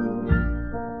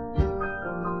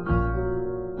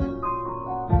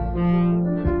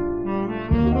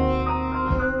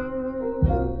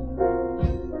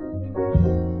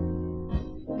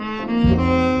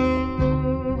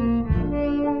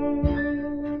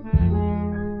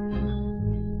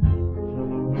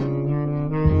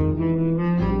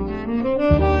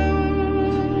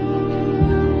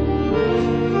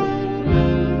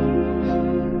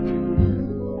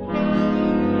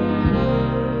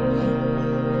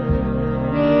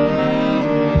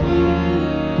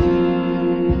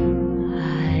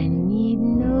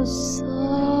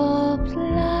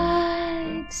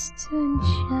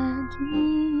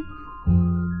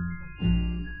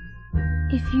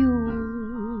 If you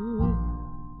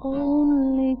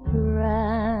only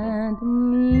grant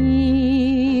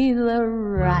me the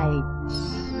right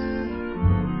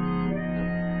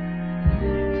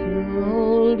to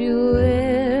hold you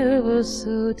ever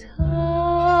so tight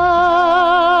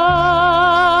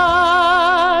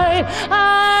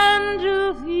and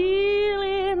to feel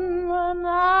in the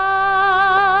night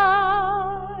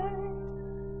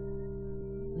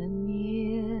the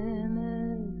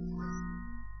nearness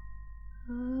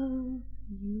of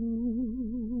you.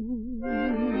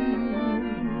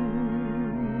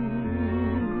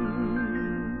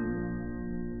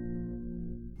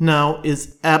 Now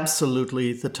is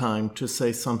absolutely the time to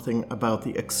say something about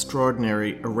the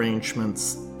extraordinary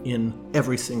arrangements in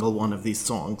every single one of these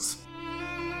songs.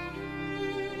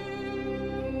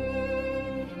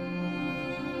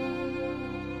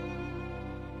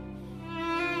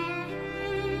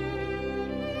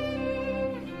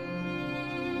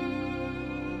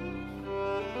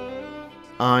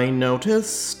 I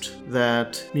noticed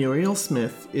that Muriel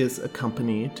Smith is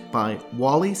accompanied by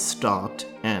Wally Stott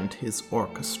and his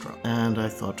orchestra. And I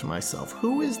thought to myself,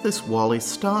 who is this Wally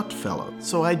Stott fellow?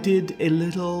 So I did a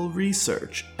little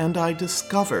research and I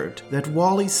discovered that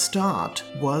Wally Stott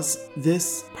was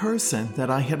this person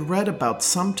that I had read about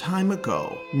some time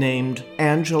ago named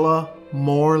Angela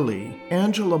Morley.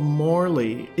 Angela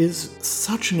Morley is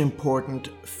such an important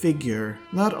figure,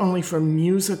 not only for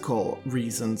musical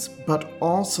reasons, but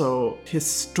also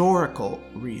historical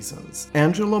reasons.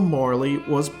 Angela Morley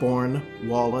was born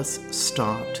Wallace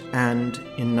Stott, and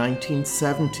in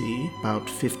 1970, about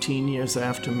 15 years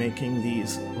after making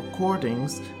these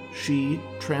recordings, she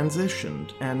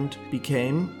transitioned and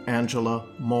became Angela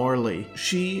Morley.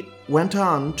 She went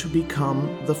on to become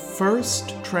the first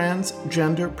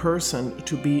transgender person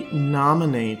to be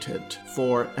nominated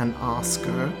for an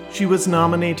Oscar. She was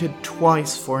nominated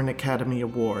twice for an Academy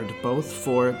Award, both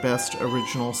for Best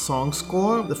Original Song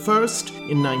Score, the first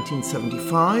in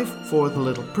 1975 for The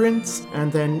Little Prince, and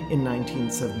then in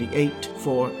 1978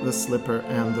 for The Slipper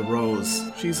and the Rose.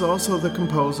 She's also the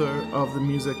composer of the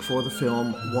music for the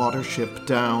film Watership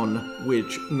Down,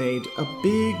 which made a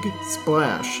big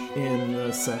splash in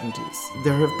the 70s.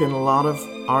 There have been a lot of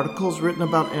articles written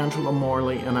about Angela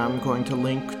Morley, and I'm going to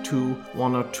link to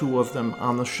one or two of them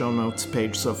on the show notes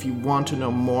page. So if you want to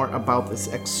know more about this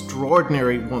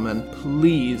extraordinary woman,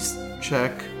 please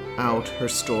check out her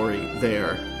story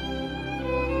there.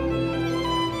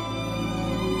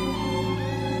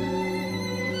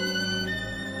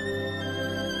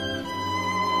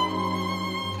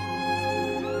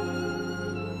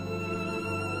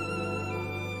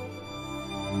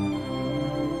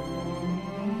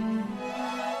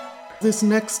 This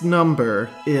next number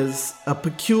is a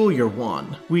peculiar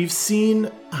one. We've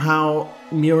seen how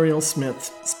Muriel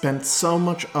Smith spent so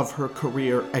much of her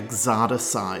career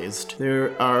exoticized.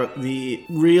 There are the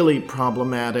really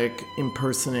problematic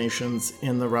impersonations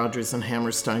in the Rodgers and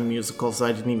Hammerstein musicals.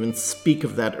 I didn't even speak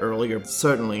of that earlier.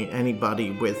 Certainly anybody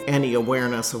with any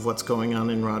awareness of what's going on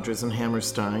in Rodgers and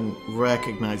Hammerstein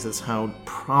recognizes how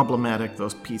problematic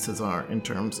those pieces are in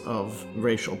terms of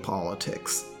racial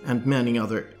politics and many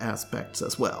other aspects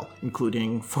as well,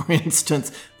 including, for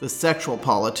instance, the sexual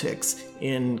politics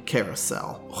in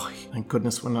Carousel. Oh, thank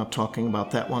goodness we're not talking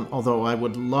about that one, although I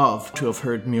would love to have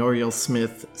heard Muriel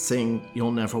Smith sing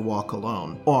You'll Never Walk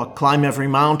Alone, or Climb Every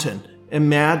Mountain.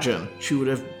 Imagine, she would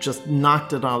have just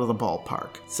knocked it out of the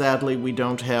ballpark. Sadly, we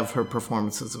don't have her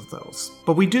performances of those.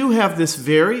 But we do have this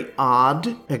very odd,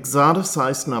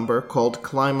 exoticized number called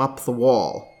Climb Up the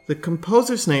Wall. The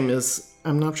composer's name is,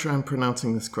 I'm not sure I'm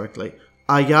pronouncing this correctly,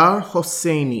 Ayar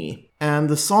Hosseini. And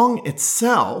the song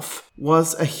itself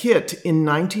was a hit in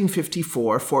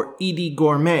 1954 for Eydie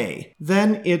Gormé.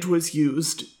 Then it was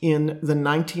used in the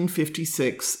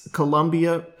 1956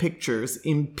 Columbia Pictures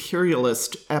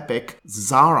imperialist epic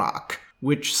Zarak,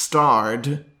 which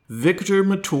starred Victor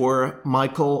Mature,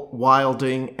 Michael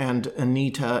Wilding, and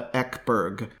Anita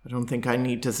Ekberg. I don't think I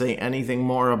need to say anything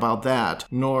more about that,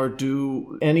 nor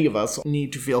do any of us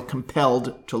need to feel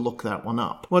compelled to look that one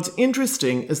up. What's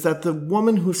interesting is that the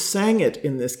woman who sang it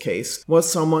in this case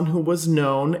was someone who was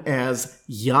known as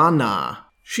Yana.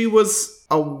 She was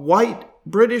a white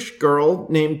British girl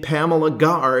named Pamela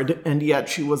Gard, and yet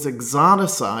she was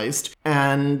exoticized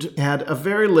and had a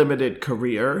very limited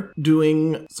career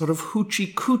doing sort of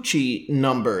hoochie-coochie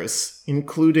numbers,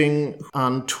 including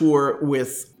on tour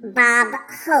with Bob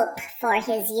Hope for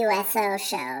his USO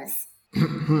shows.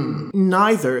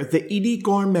 Neither the Eydie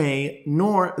Gormé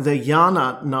nor the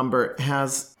Yana number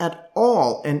has at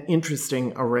all an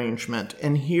interesting arrangement,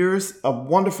 and here's a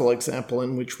wonderful example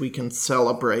in which we can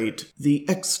celebrate the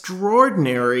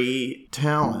extraordinary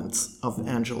talents of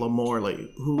Angela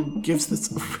Morley, who gives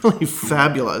this really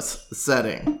fabulous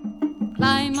setting.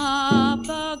 Climb up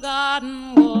the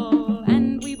garden wall,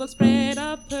 and we will spread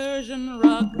a Persian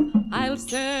rug. I'll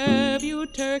serve you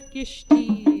Turkish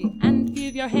tea and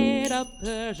give your head a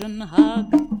Persian hug.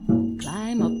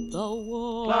 Climb up the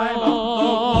wall. Climb up the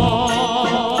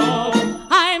wall.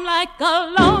 I'm like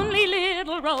a lonely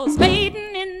little rose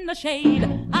fading in the shade.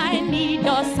 I need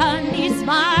your sunny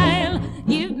smile.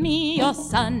 Give me your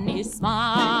sunny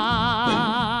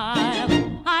smile.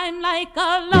 I'm like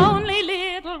a lonely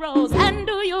little rose, and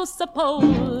do you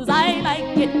suppose I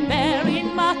like it very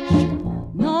much?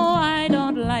 No, I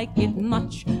don't like it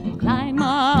much. Climb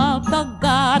up the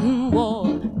garden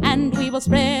wall, and we will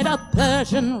spread a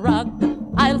Persian rug.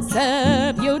 I'll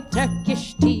serve you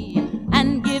Turkish tea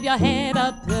and give your head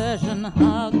a Persian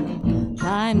hug.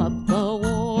 Climb up the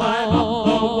wall. Climb up the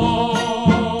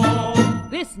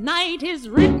wall. This night is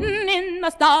written in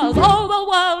the stars. Oh, the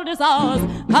world is ours.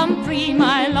 Come free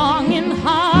my longing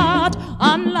heart.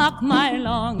 Unlock my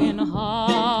longing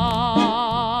heart.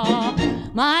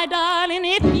 My darling,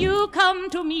 if you come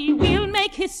to me, we'll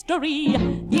make history.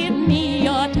 Give me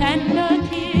your tender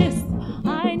kiss.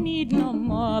 I need no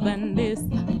more than this.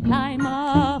 Climb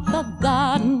up the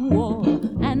garden wall,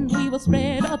 and we will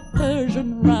spread a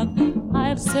Persian rug.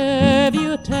 I'll serve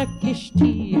you Turkish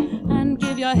tea and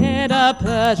give your head a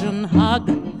Persian hug.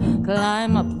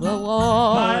 Climb up the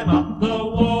wall. Climb up the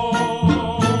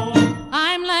wall.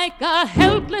 I'm like a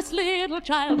helpless little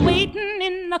child waiting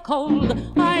in the cold.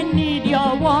 I need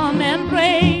your warm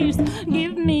embrace.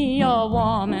 Give me your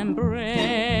warm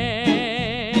embrace.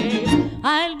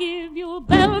 I'll give you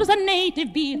bells and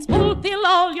native beads, fulfill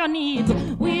all your needs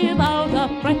without a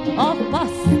fret or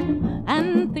fuss,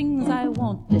 and things I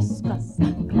won't discuss.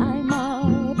 Climb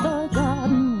up the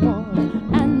garden wall,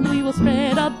 and we will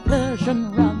spread a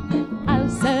Persian rug. I'll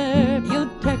serve you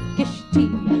Turkish tea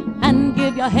and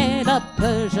give your head a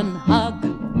Persian hug.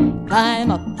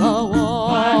 Climb up the wall.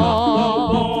 Climb up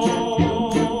the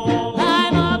wall.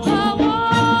 Climb up the wall.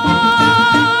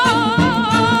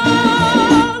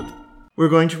 We're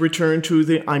going to return to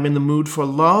the I'm in the Mood for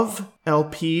Love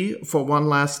LP for one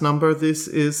last number. This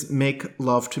is Make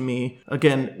Love to Me.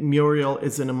 Again, Muriel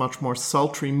is in a much more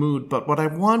sultry mood, but what I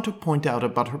want to point out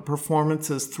about her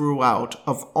performances throughout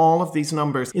of all of these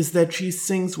numbers is that she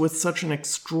sings with such an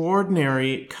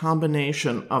extraordinary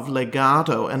combination of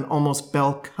legato and almost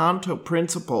bel canto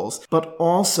principles, but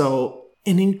also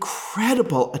an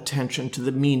incredible attention to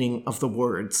the meaning of the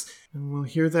words. And we'll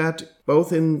hear that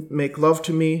both in Make Love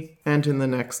to Me and in the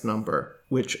next number.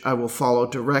 which I will follow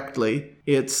directly.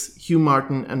 It's Hugh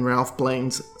Martin and Ralph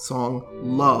Blaine's song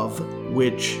Love,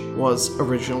 which was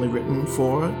originally written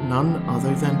for none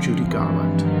other than Judy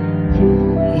Garland.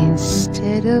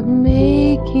 Instead of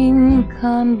making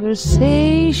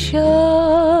conversation,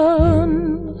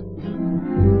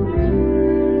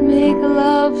 make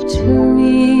love to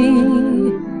me,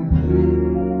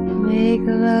 make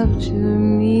love to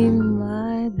me,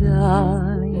 my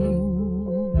darling,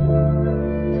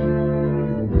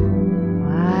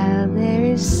 while there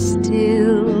is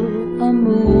still a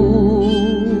moon.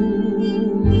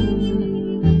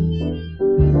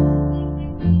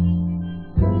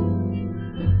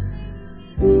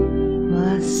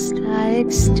 Must I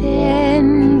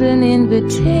extend an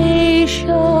invitation?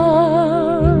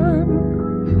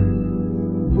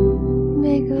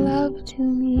 Make love to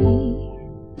me,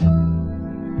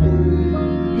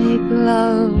 make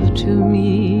love to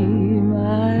me,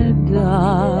 my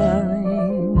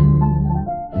darling.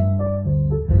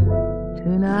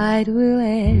 Tonight will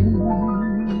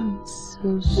end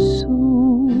so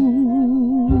soon.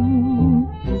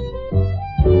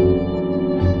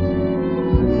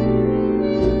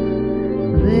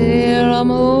 There are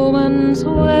moments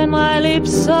when my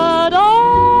lips are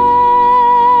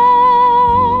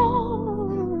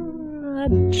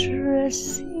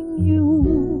addressing you,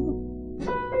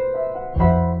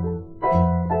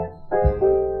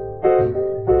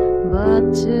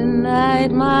 but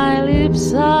tonight my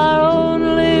lips are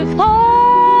only for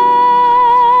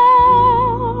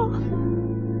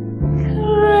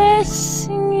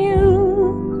caressing you.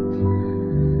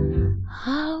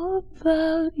 How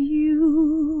about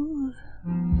you?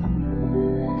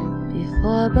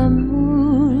 Before the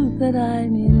mood that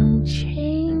I'm in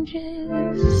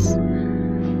changes,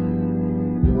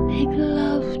 make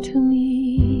love to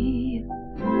me,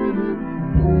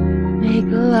 make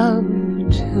love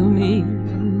to me,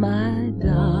 my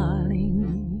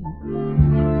darling.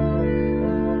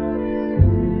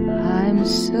 I'm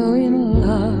so in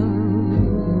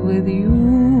love with you.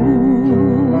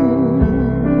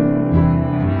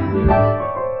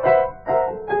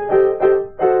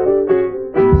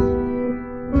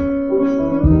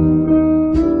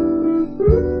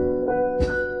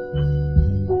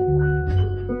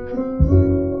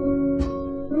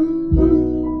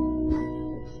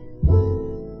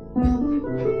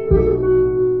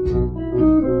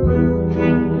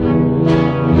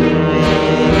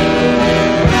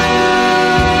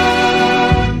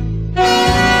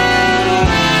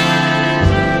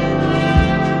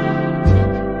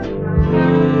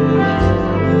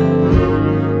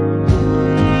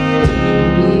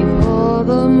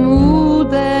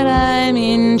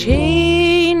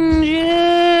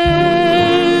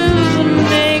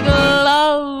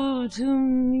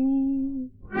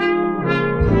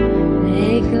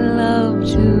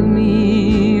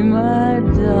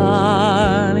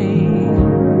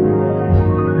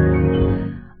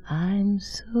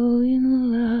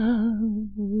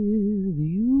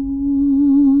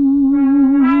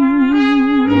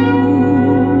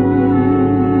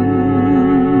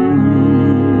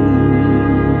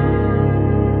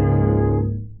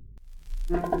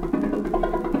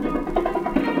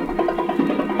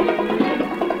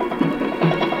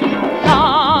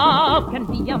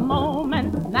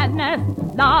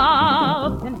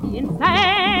 Love can be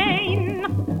insane.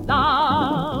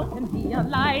 Love can be a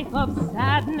life of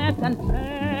sadness and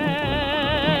pain.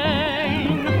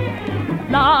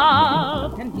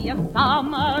 Love can be a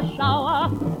summer shower.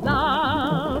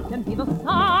 Love can be the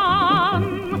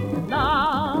sun.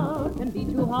 Love can be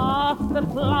two hearts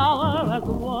that flower as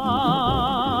one.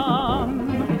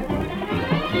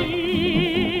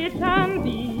 It can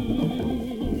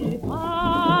be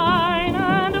fine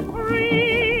and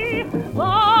free,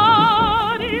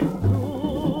 but it's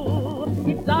true,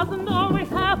 it doesn't always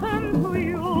happen to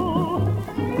you.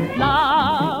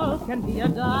 Love can be a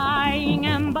dying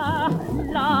ember.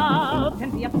 Love can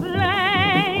be a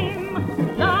flame.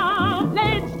 Love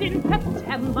pledged in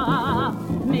September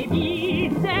may be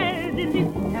dead in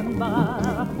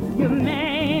December. You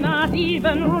may not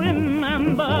even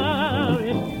remember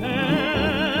its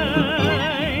name.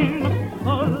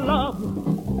 Oh, love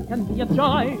can be a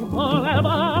joy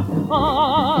forever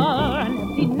or an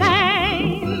empty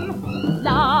name.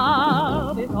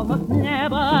 Love is almost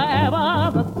never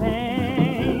ever the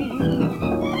same.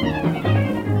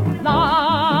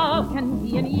 Love can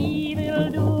be an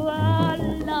evildoer.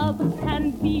 Love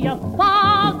can be a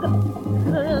fog.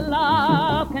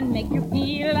 Love can make you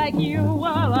feel like you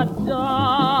are a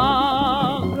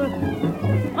dog.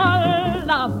 Oh,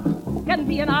 love can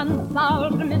be an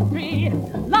unsolved mystery.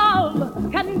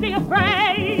 Love can be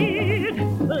afraid.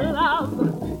 Love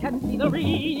the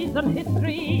reason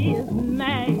history is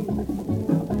made.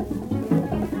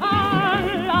 Our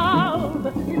love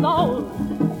is old,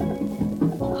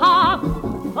 half a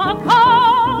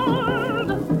cold,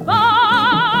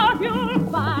 but you'll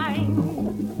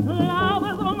find love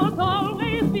has almost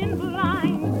always been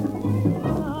blind.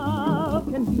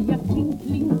 Love can be a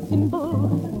tinkling cymbal,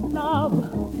 love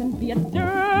can be a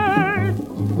dirge.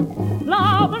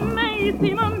 Love may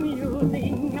seem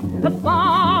amusing,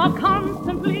 far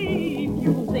constantly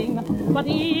fusing, but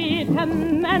it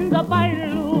can end up by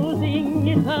losing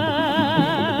its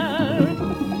hurt.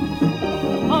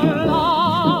 For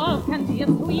love can be a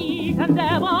sweet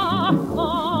endeavor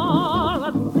or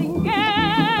a losing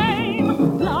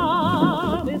game.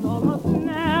 Love is almost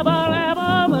never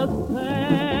ever the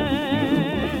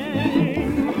same.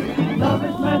 Love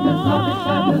is madness,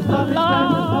 love is sadness,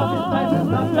 love is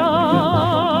madness,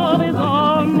 love is madness, love is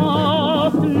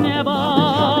almost never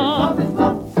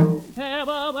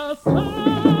ever the same.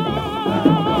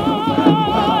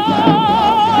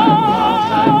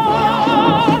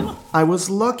 I was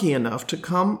lucky enough to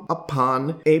come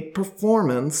upon a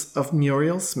performance of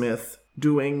Muriel Smith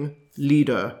doing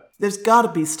Lieder. There's gotta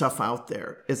be stuff out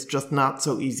there. It's just not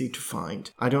so easy to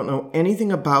find. I don't know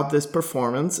anything about this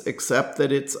performance except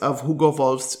that it's of Hugo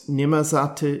Wolf's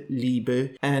Nimmersatte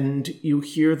Liebe, and you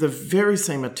hear the very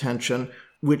same attention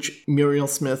which Muriel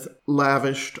Smith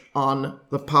lavished on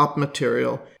the pop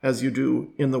material as you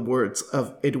do in the words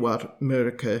of Eduard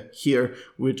Mörike here,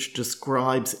 which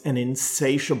describes an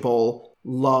insatiable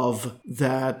love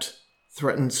that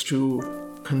threatens to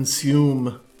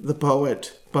consume the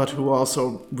poet, but who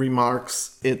also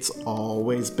remarks, it's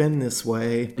always been this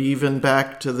way, even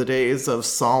back to the days of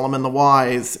Solomon the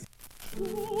Wise.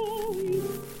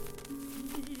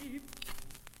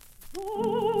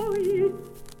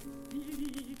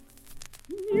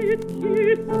 Nicht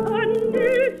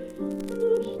nicht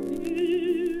zu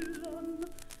stillen,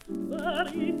 wer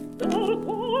ist der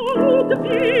Tod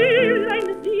will ein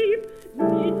Sieb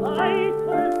mit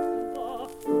eitel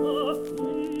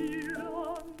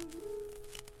verlieren.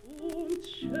 Und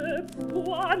schöpfst du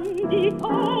an die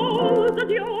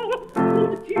 1000 Jahr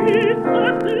und küsst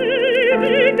das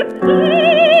ewig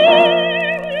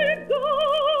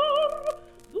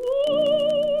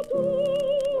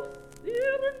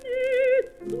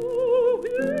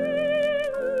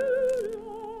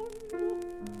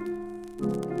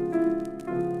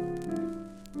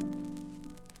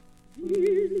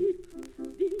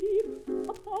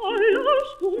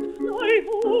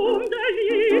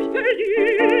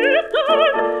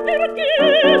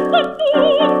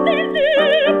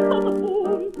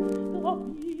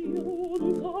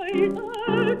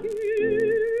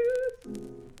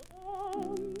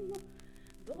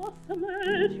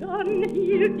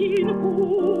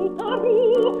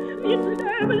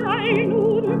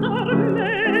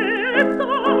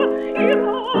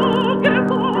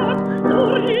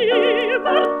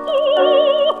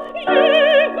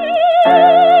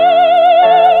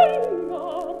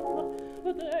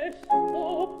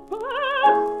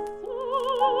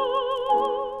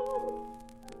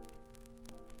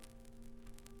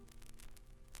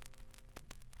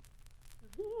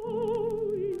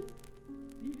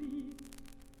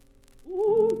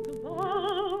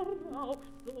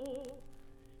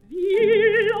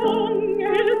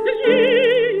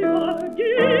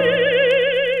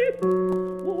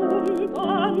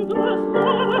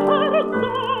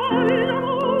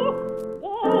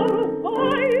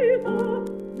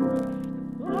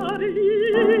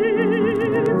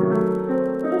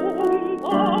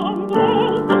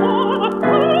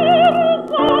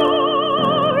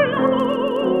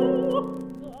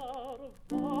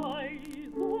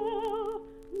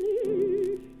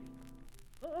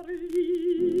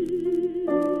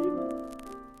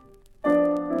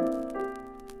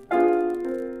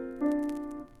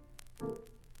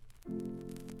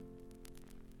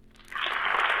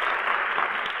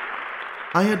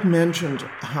I had mentioned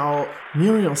how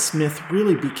Muriel Smith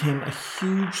really became a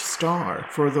huge star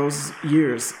for those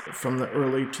years from the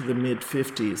early to the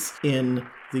mid-50s in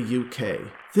the UK.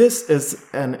 This is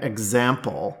an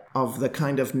example of the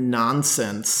kind of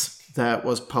nonsense that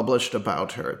was published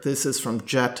about her. This is from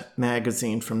Jet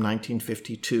magazine from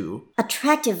 1952.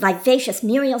 Attractive, vivacious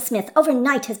Muriel Smith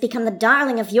overnight has become the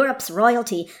darling of Europe's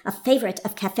royalty, a favorite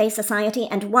of café society,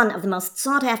 and one of the most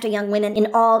sought-after young women in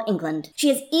all England. She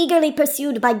is eagerly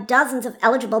pursued by dozens of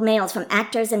eligible males, from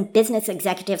actors and business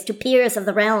executives to peers of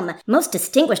the realm. Most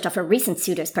distinguished of her recent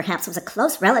suitors, perhaps, was a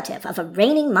close relative of a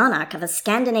reigning monarch of a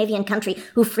Scandinavian country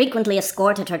who frequently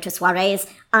escorted her to soirees,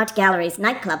 art galleries,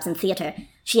 nightclubs, and theatre.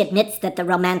 She admits that the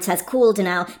romance has cooled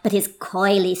now, but is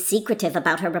coyly secretive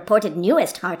about her reported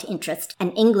newest heart interest,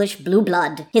 an English blue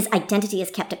blood. His identity is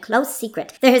kept a close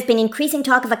secret. There has been increasing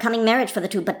talk of a coming marriage for the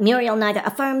two, but Muriel neither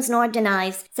affirms nor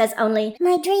denies, says only,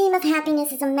 "My dream of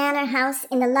happiness is a manor house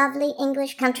in the lovely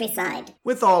English countryside."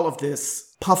 With all of this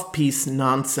puff piece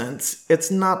nonsense,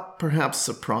 it's not perhaps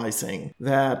surprising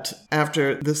that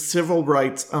after the civil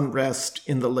rights unrest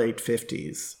in the late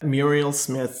 50s, Muriel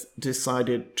Smith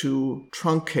decided to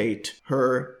truncate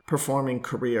her performing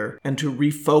career and to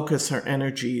refocus her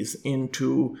energies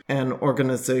into an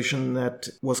organization that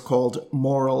was called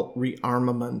Moral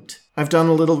Rearmament. I've done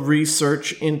a little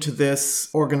research into this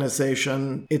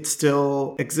organization. It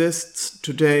still exists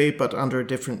today, but under a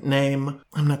different name.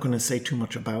 I'm not going to say too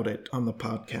much about it on the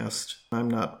podcast. I'm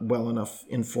not well enough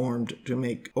informed to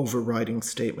make overriding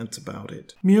statements about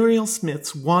it. Muriel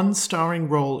Smith's one starring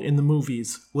role in the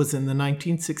movies was in the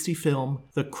 1960 film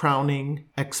The Crowning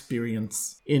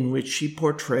Experience, in which she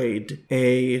portrayed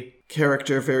a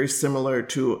character very similar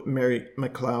to Mary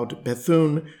McLeod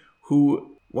Bethune, who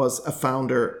was a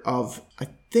founder of, I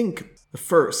think, the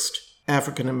first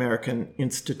African-American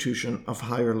institution of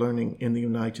higher learning in the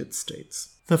United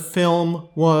States. The film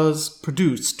was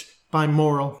produced by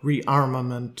Moral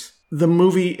Rearmament. The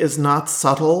movie is not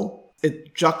subtle.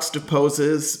 It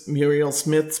juxtaposes Muriel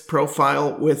Smith's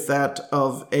profile with that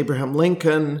of Abraham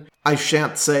Lincoln. I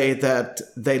shan't say that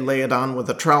they lay it on with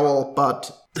a trowel, but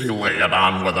they lay it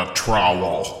on with a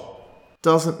trowel.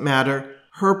 Doesn't matter.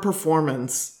 Her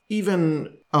performance,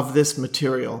 even of this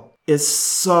material, is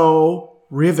so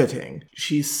riveting.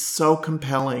 She's so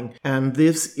compelling. And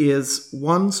this is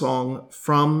one song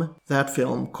from that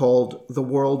film called The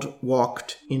World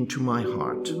Walked Into My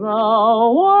Heart. The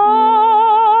world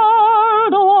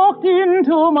walked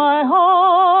into my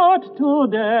heart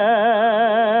today.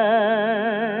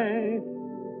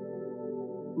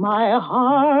 My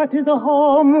heart is a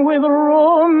home with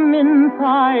room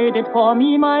inside it for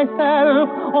me, myself,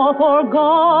 or for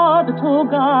God to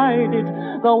guide it.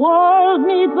 The world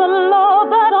needs the love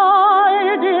that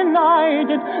I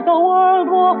denied it. The world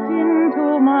walked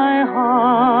into my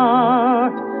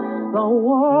heart. The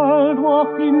world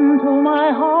walked into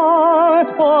my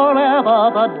heart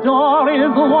forever. The door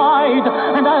is wide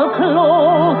and I'll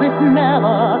close it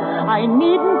never. I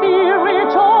needn't be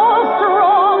rich or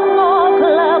strong or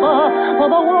clever for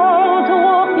the world to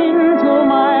walk into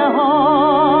my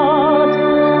heart.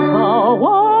 The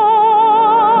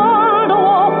world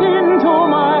walked into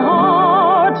my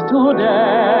heart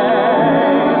today.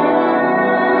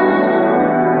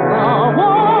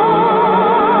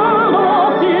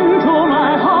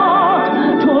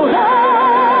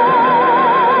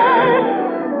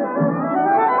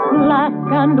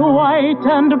 And white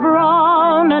and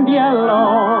brown and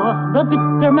yellow, the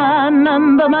victor man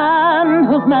and the man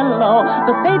who's mellow,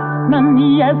 the statesman,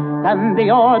 yes, and the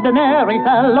ordinary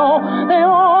fellow, they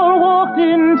all walked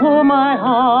into my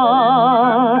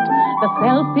heart. The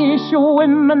selfish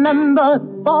women and the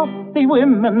bossy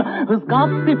women, whose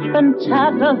gossip and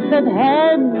chatter set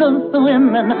heads of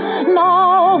swimming,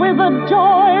 now with the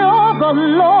joy of the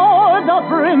Lord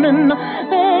upbrimming,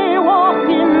 they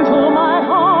walked into my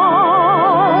heart.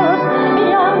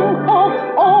 Young folks,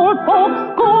 old folks,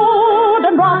 good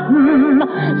and rotten,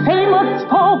 famous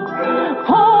folks,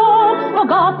 folks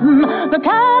forgotten, the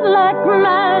Cadillac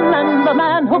man and the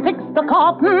man who picks the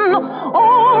cotton,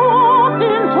 all walked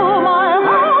into my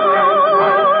heart.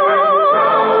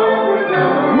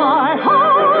 My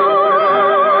heart.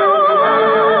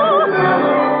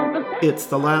 It's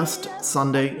the last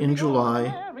Sunday in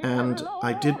July, and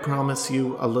I did promise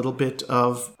you a little bit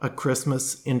of a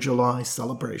Christmas in July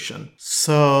celebration.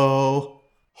 So...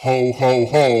 ho, ho,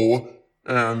 ho,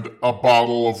 and a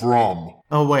bottle of rum.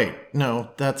 Oh, wait. No,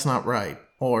 that's not right.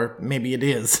 Or maybe it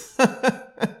is.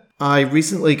 I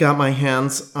recently got my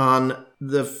hands on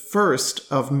the first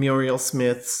of Muriel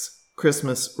Smith's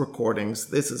Christmas recordings.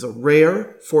 This is a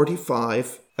rare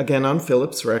 45, again on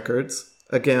Philips Records,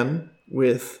 again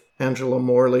with Angela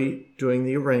Morley doing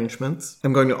the arrangements.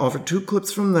 I'm going to offer 2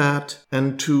 clips from that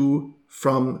and 2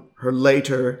 from her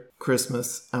later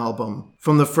Christmas album.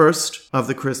 From the first of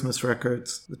the Christmas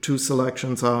records, the 2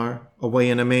 selections are Away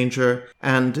in a Manger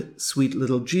and Sweet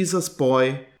Little Jesus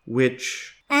Boy,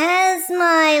 which, as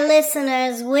my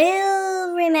listeners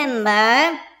will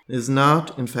remember, is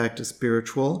not, in fact, a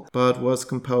spiritual, but was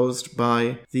composed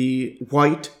by the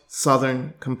white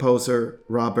Southern composer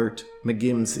Robert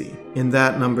McGimsey. In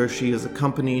that number, she is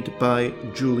accompanied by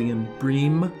Julian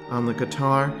Bream on the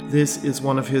guitar. This is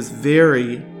one of his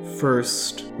very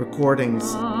first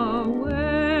recordings.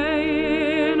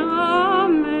 Away in a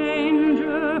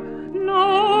manger,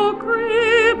 no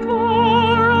Christmas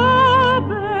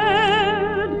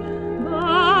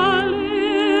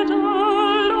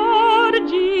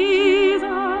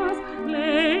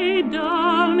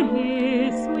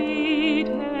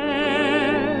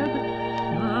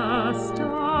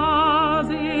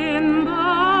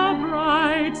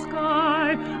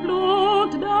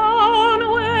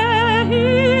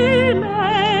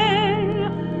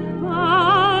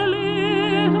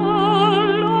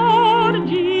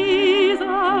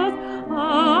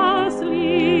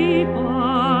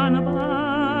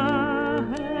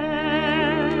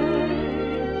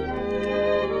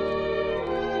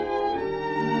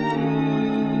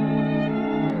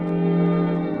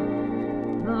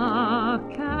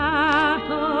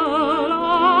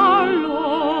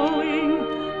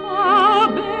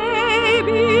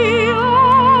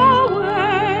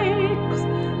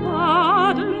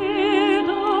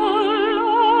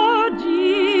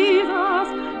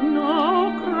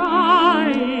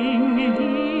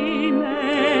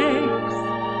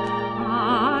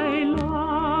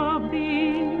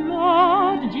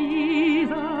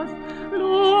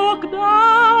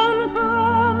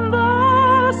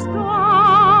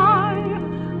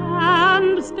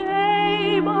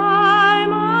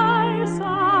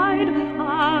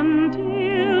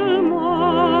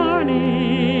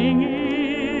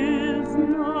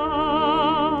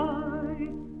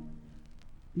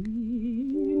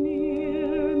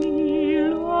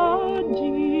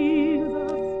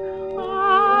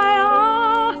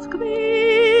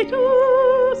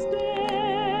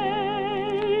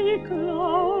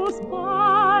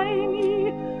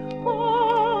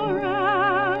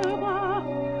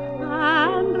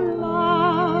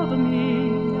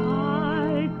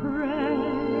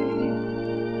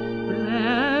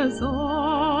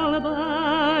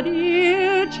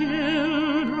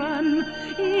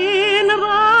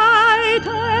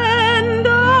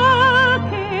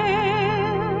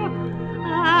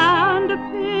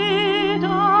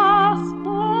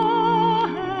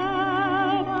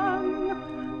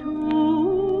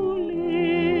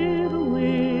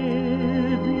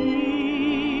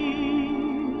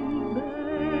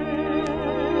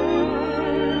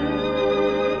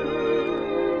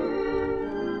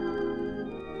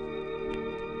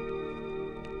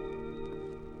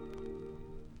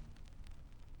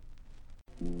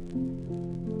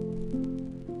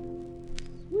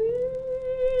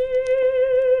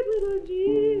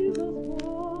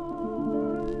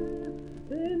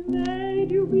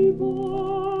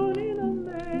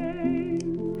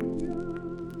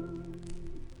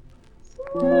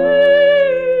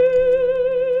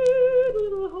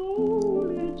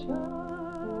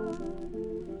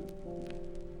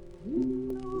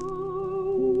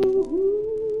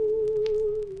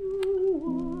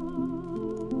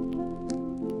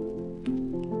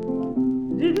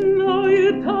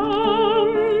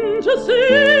to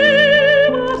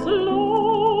save us,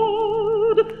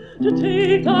 Lord, to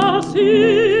take our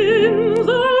sins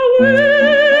away.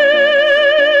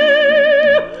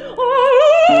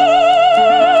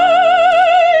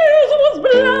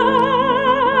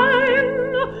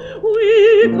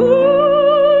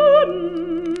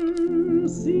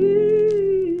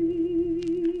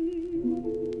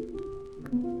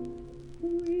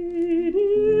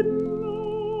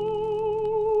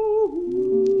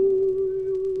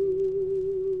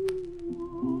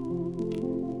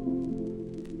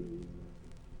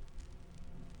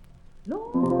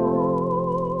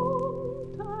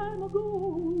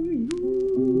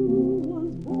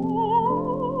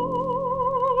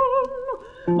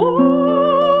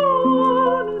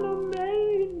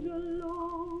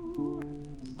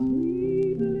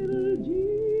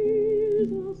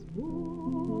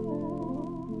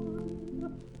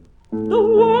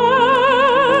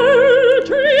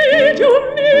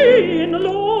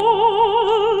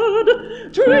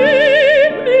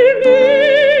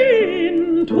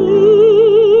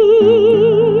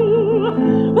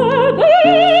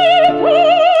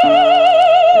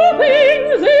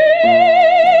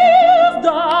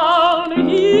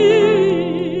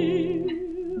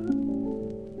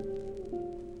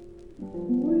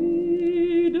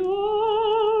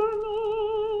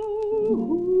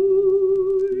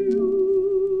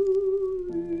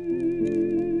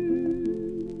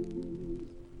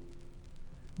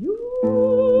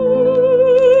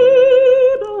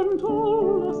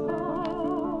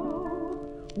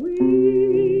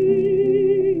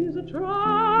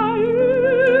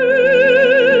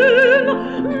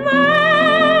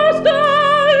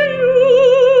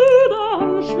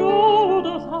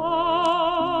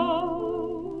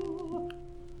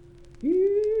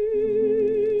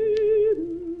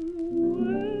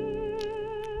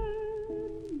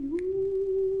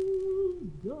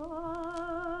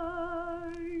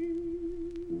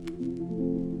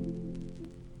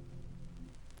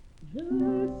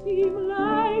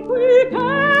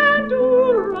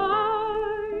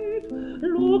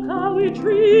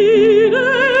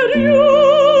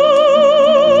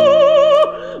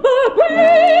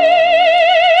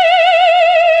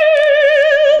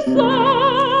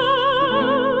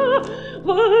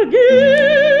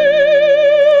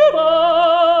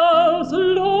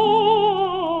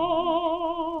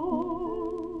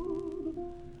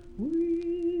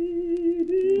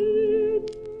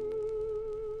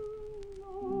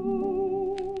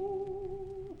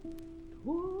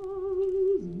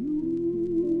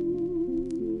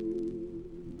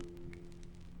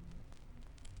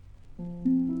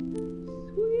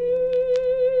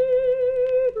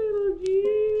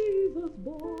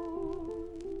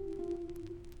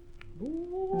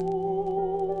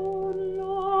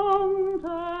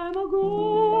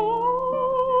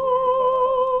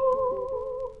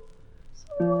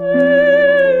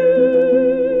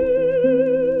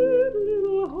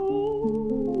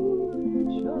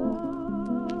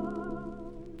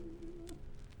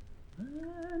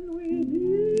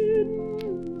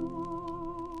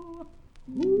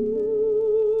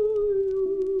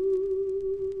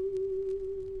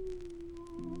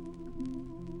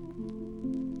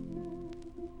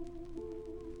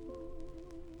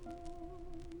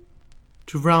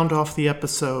 To round off the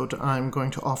episode, I'm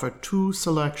going to offer two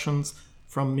selections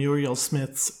from Muriel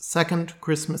Smith's second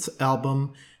Christmas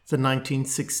album, the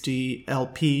 1960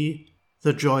 LP,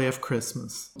 The Joy of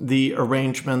Christmas. The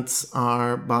arrangements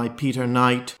are by Peter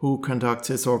Knight, who conducts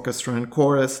his orchestra and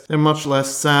chorus. They're much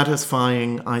less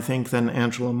satisfying, I think, than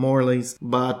Angela Morley's,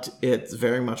 but it's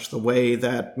very much the way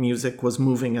that music was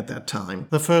moving at that time.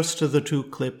 The first of the two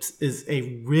clips is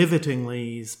a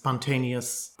rivetingly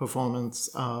spontaneous performance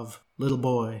of Little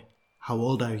Boy, How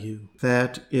Old Are You?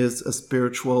 That is a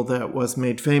spiritual that was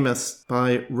made famous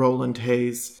by Roland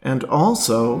Hayes and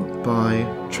also by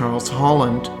Charles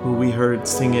Holland, who we heard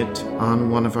sing it on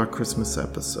one of our Christmas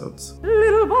episodes.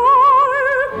 Little boy,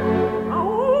 how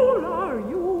old are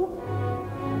you?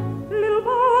 Little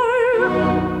boy,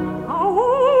 how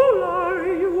old are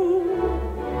you?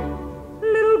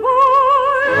 Little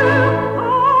boy,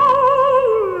 how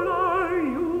old are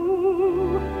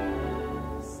you?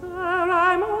 Sir,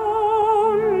 I'm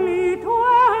only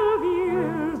 12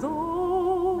 years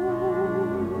old.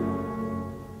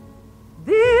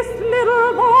 This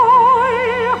little boy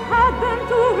had then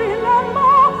to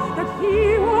remember that he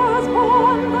was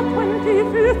born the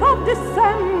 25th of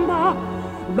December.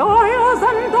 Lawyers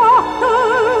and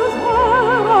doctors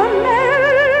were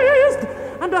amazed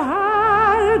and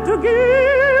had to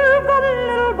give the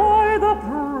little boy the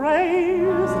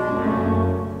praise.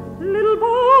 Little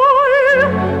boy,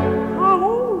 how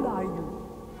old are you?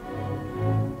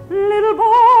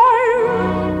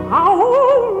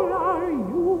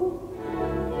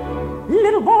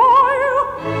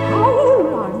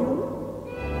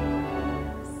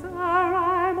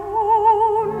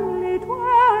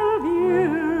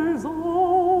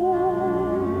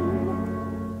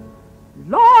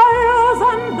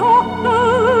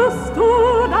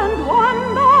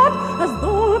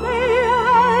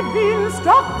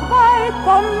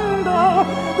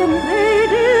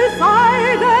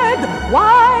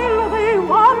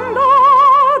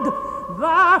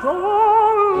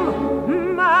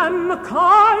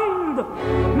 kind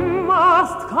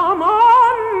must come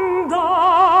under.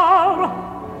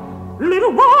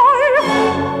 Little boy,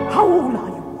 how old are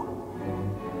you?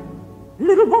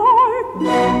 Little boy,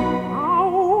 how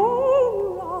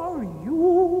old are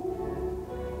you?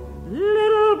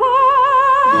 Little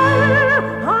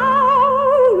boy, how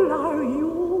old are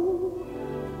you?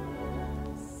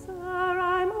 Sir,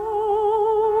 I'm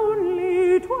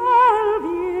only 12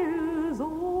 years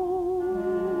old.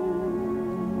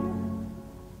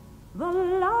 The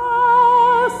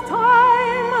last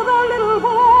time the little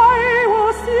boy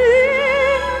was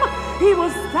seen, he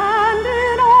was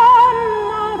standing on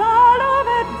Mount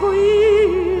Olivet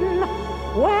Green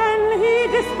when he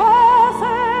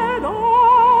dispersed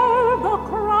all the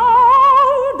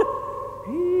crowd.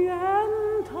 He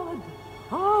entered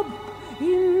up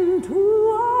into a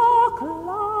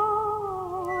cloud.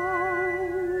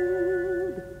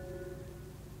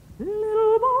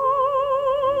 Little boy,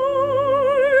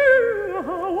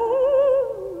 how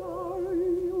old are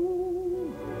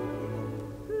you?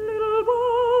 Little boy,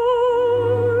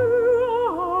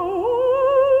 how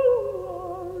old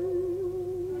are you?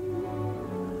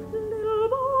 Little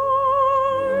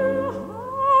boy,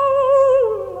 how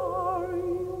old are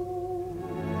you?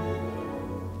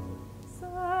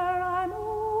 Sir, I'm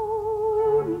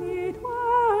only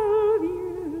 12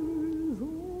 years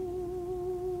old.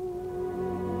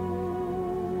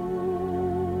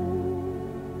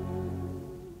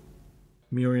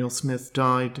 Muriel Smith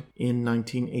died in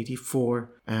 1984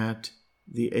 at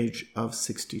the age of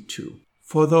 62.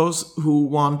 For those who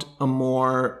want a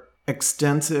more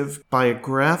extensive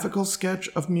biographical sketch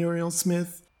of Muriel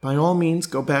Smith, by all means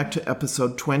go back to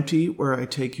episode 20, where I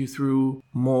take you through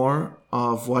more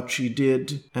of what she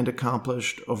did and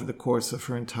accomplished over the course of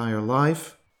her entire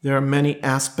life. There are many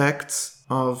aspects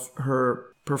of her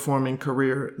performing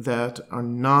career that are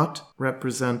not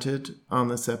represented on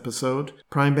this episode.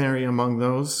 Primary among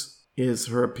those is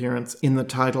her appearance in the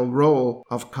title role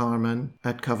of Carmen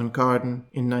at Covent Garden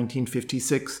in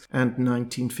 1956 and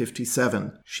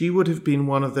 1957. She would have been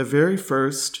one of the very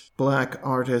first black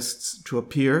artists to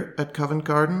appear at Covent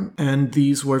Garden, and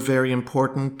these were very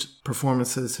important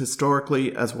performances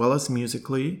historically as well as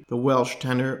musically. The Welsh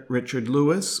tenor Richard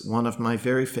Lewis, one of my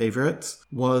very favorites,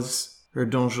 was her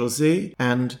Don José,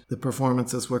 and the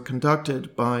performances were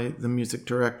conducted by the music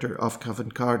director of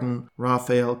Covent Garden,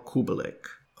 Raphael Kubelik.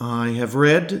 I have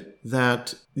read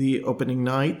that the opening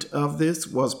night of this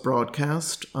was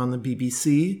broadcast on the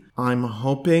BBC. I'm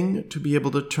hoping to be able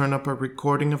to turn up a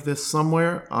recording of this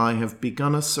somewhere. I have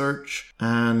begun a search,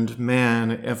 and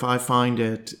man, if I find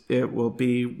it, it will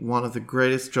be one of the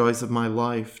greatest joys of my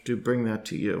life to bring that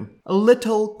to you. A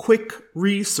little quick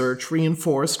research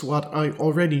reinforced what I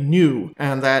already knew,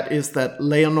 and that is that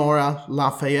Leonora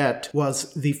Lafayette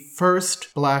was the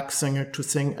first black singer to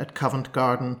sing at Covent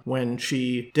Garden when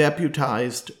she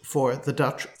deputized for the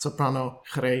Dutch soprano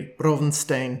Grey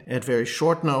Brovenstein at very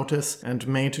short notice and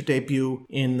made her debut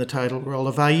in the title role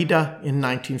of Aida in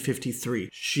 1953.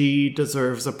 She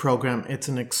deserves a program. It's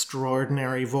an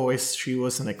extraordinary voice. She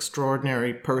was an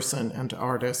extraordinary person and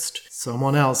artist.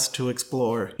 Someone else to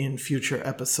explore in future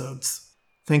episodes.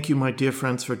 Thank you, my dear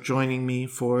friends, for joining me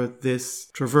for this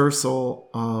traversal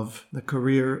of the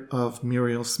career of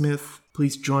Muriel Smith.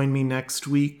 Please join me next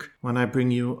week when I bring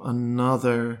you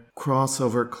another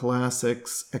crossover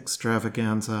classics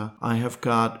extravaganza. I have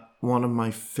got one of my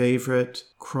favorite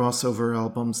crossover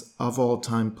albums of all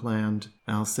time planned.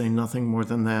 I'll say nothing more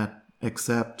than that,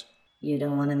 except you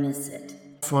don't want to miss it.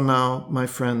 For now, my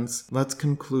friends, let's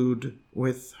conclude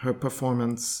with her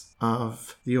performance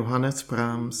of the Johannes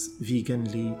Brahms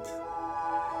Wiegenlied.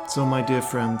 So, my dear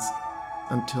friends,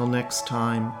 until next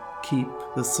time, keep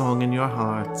the song in your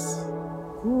hearts.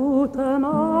 Guten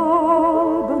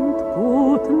Abend,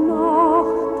 gute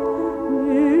Nacht,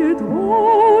 mit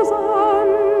Rosen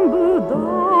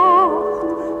bedacht,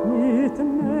 mit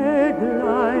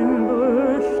Näglein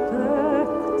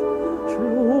besteckt,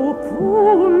 schlupf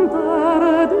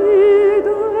unter die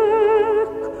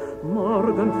Deck,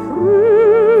 morgen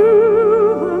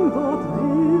früh, wenn Gott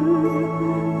will,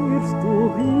 wirst du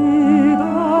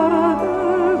wieder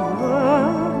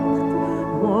geweckt,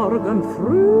 morgen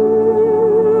früh,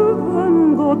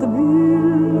 wenn Gott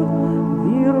will,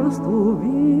 wirst du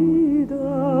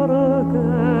wieder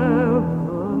geweckt.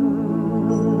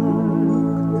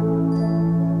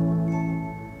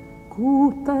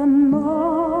 Guten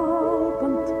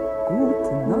Abend,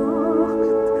 gute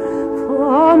Nacht,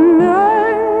 von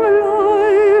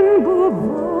Englein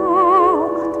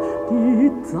bewacht,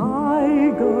 die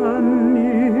zeigen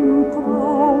im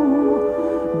Traum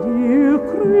dir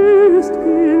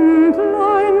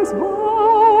Christkindleins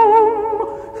Baum.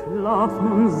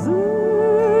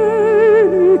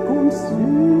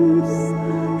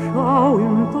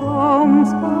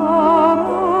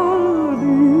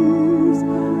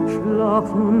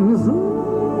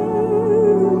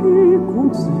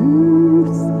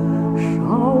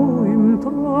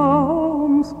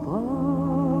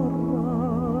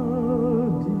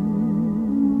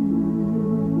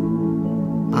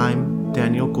 I'm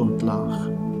Daniel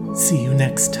Gundlach. See you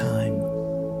next time.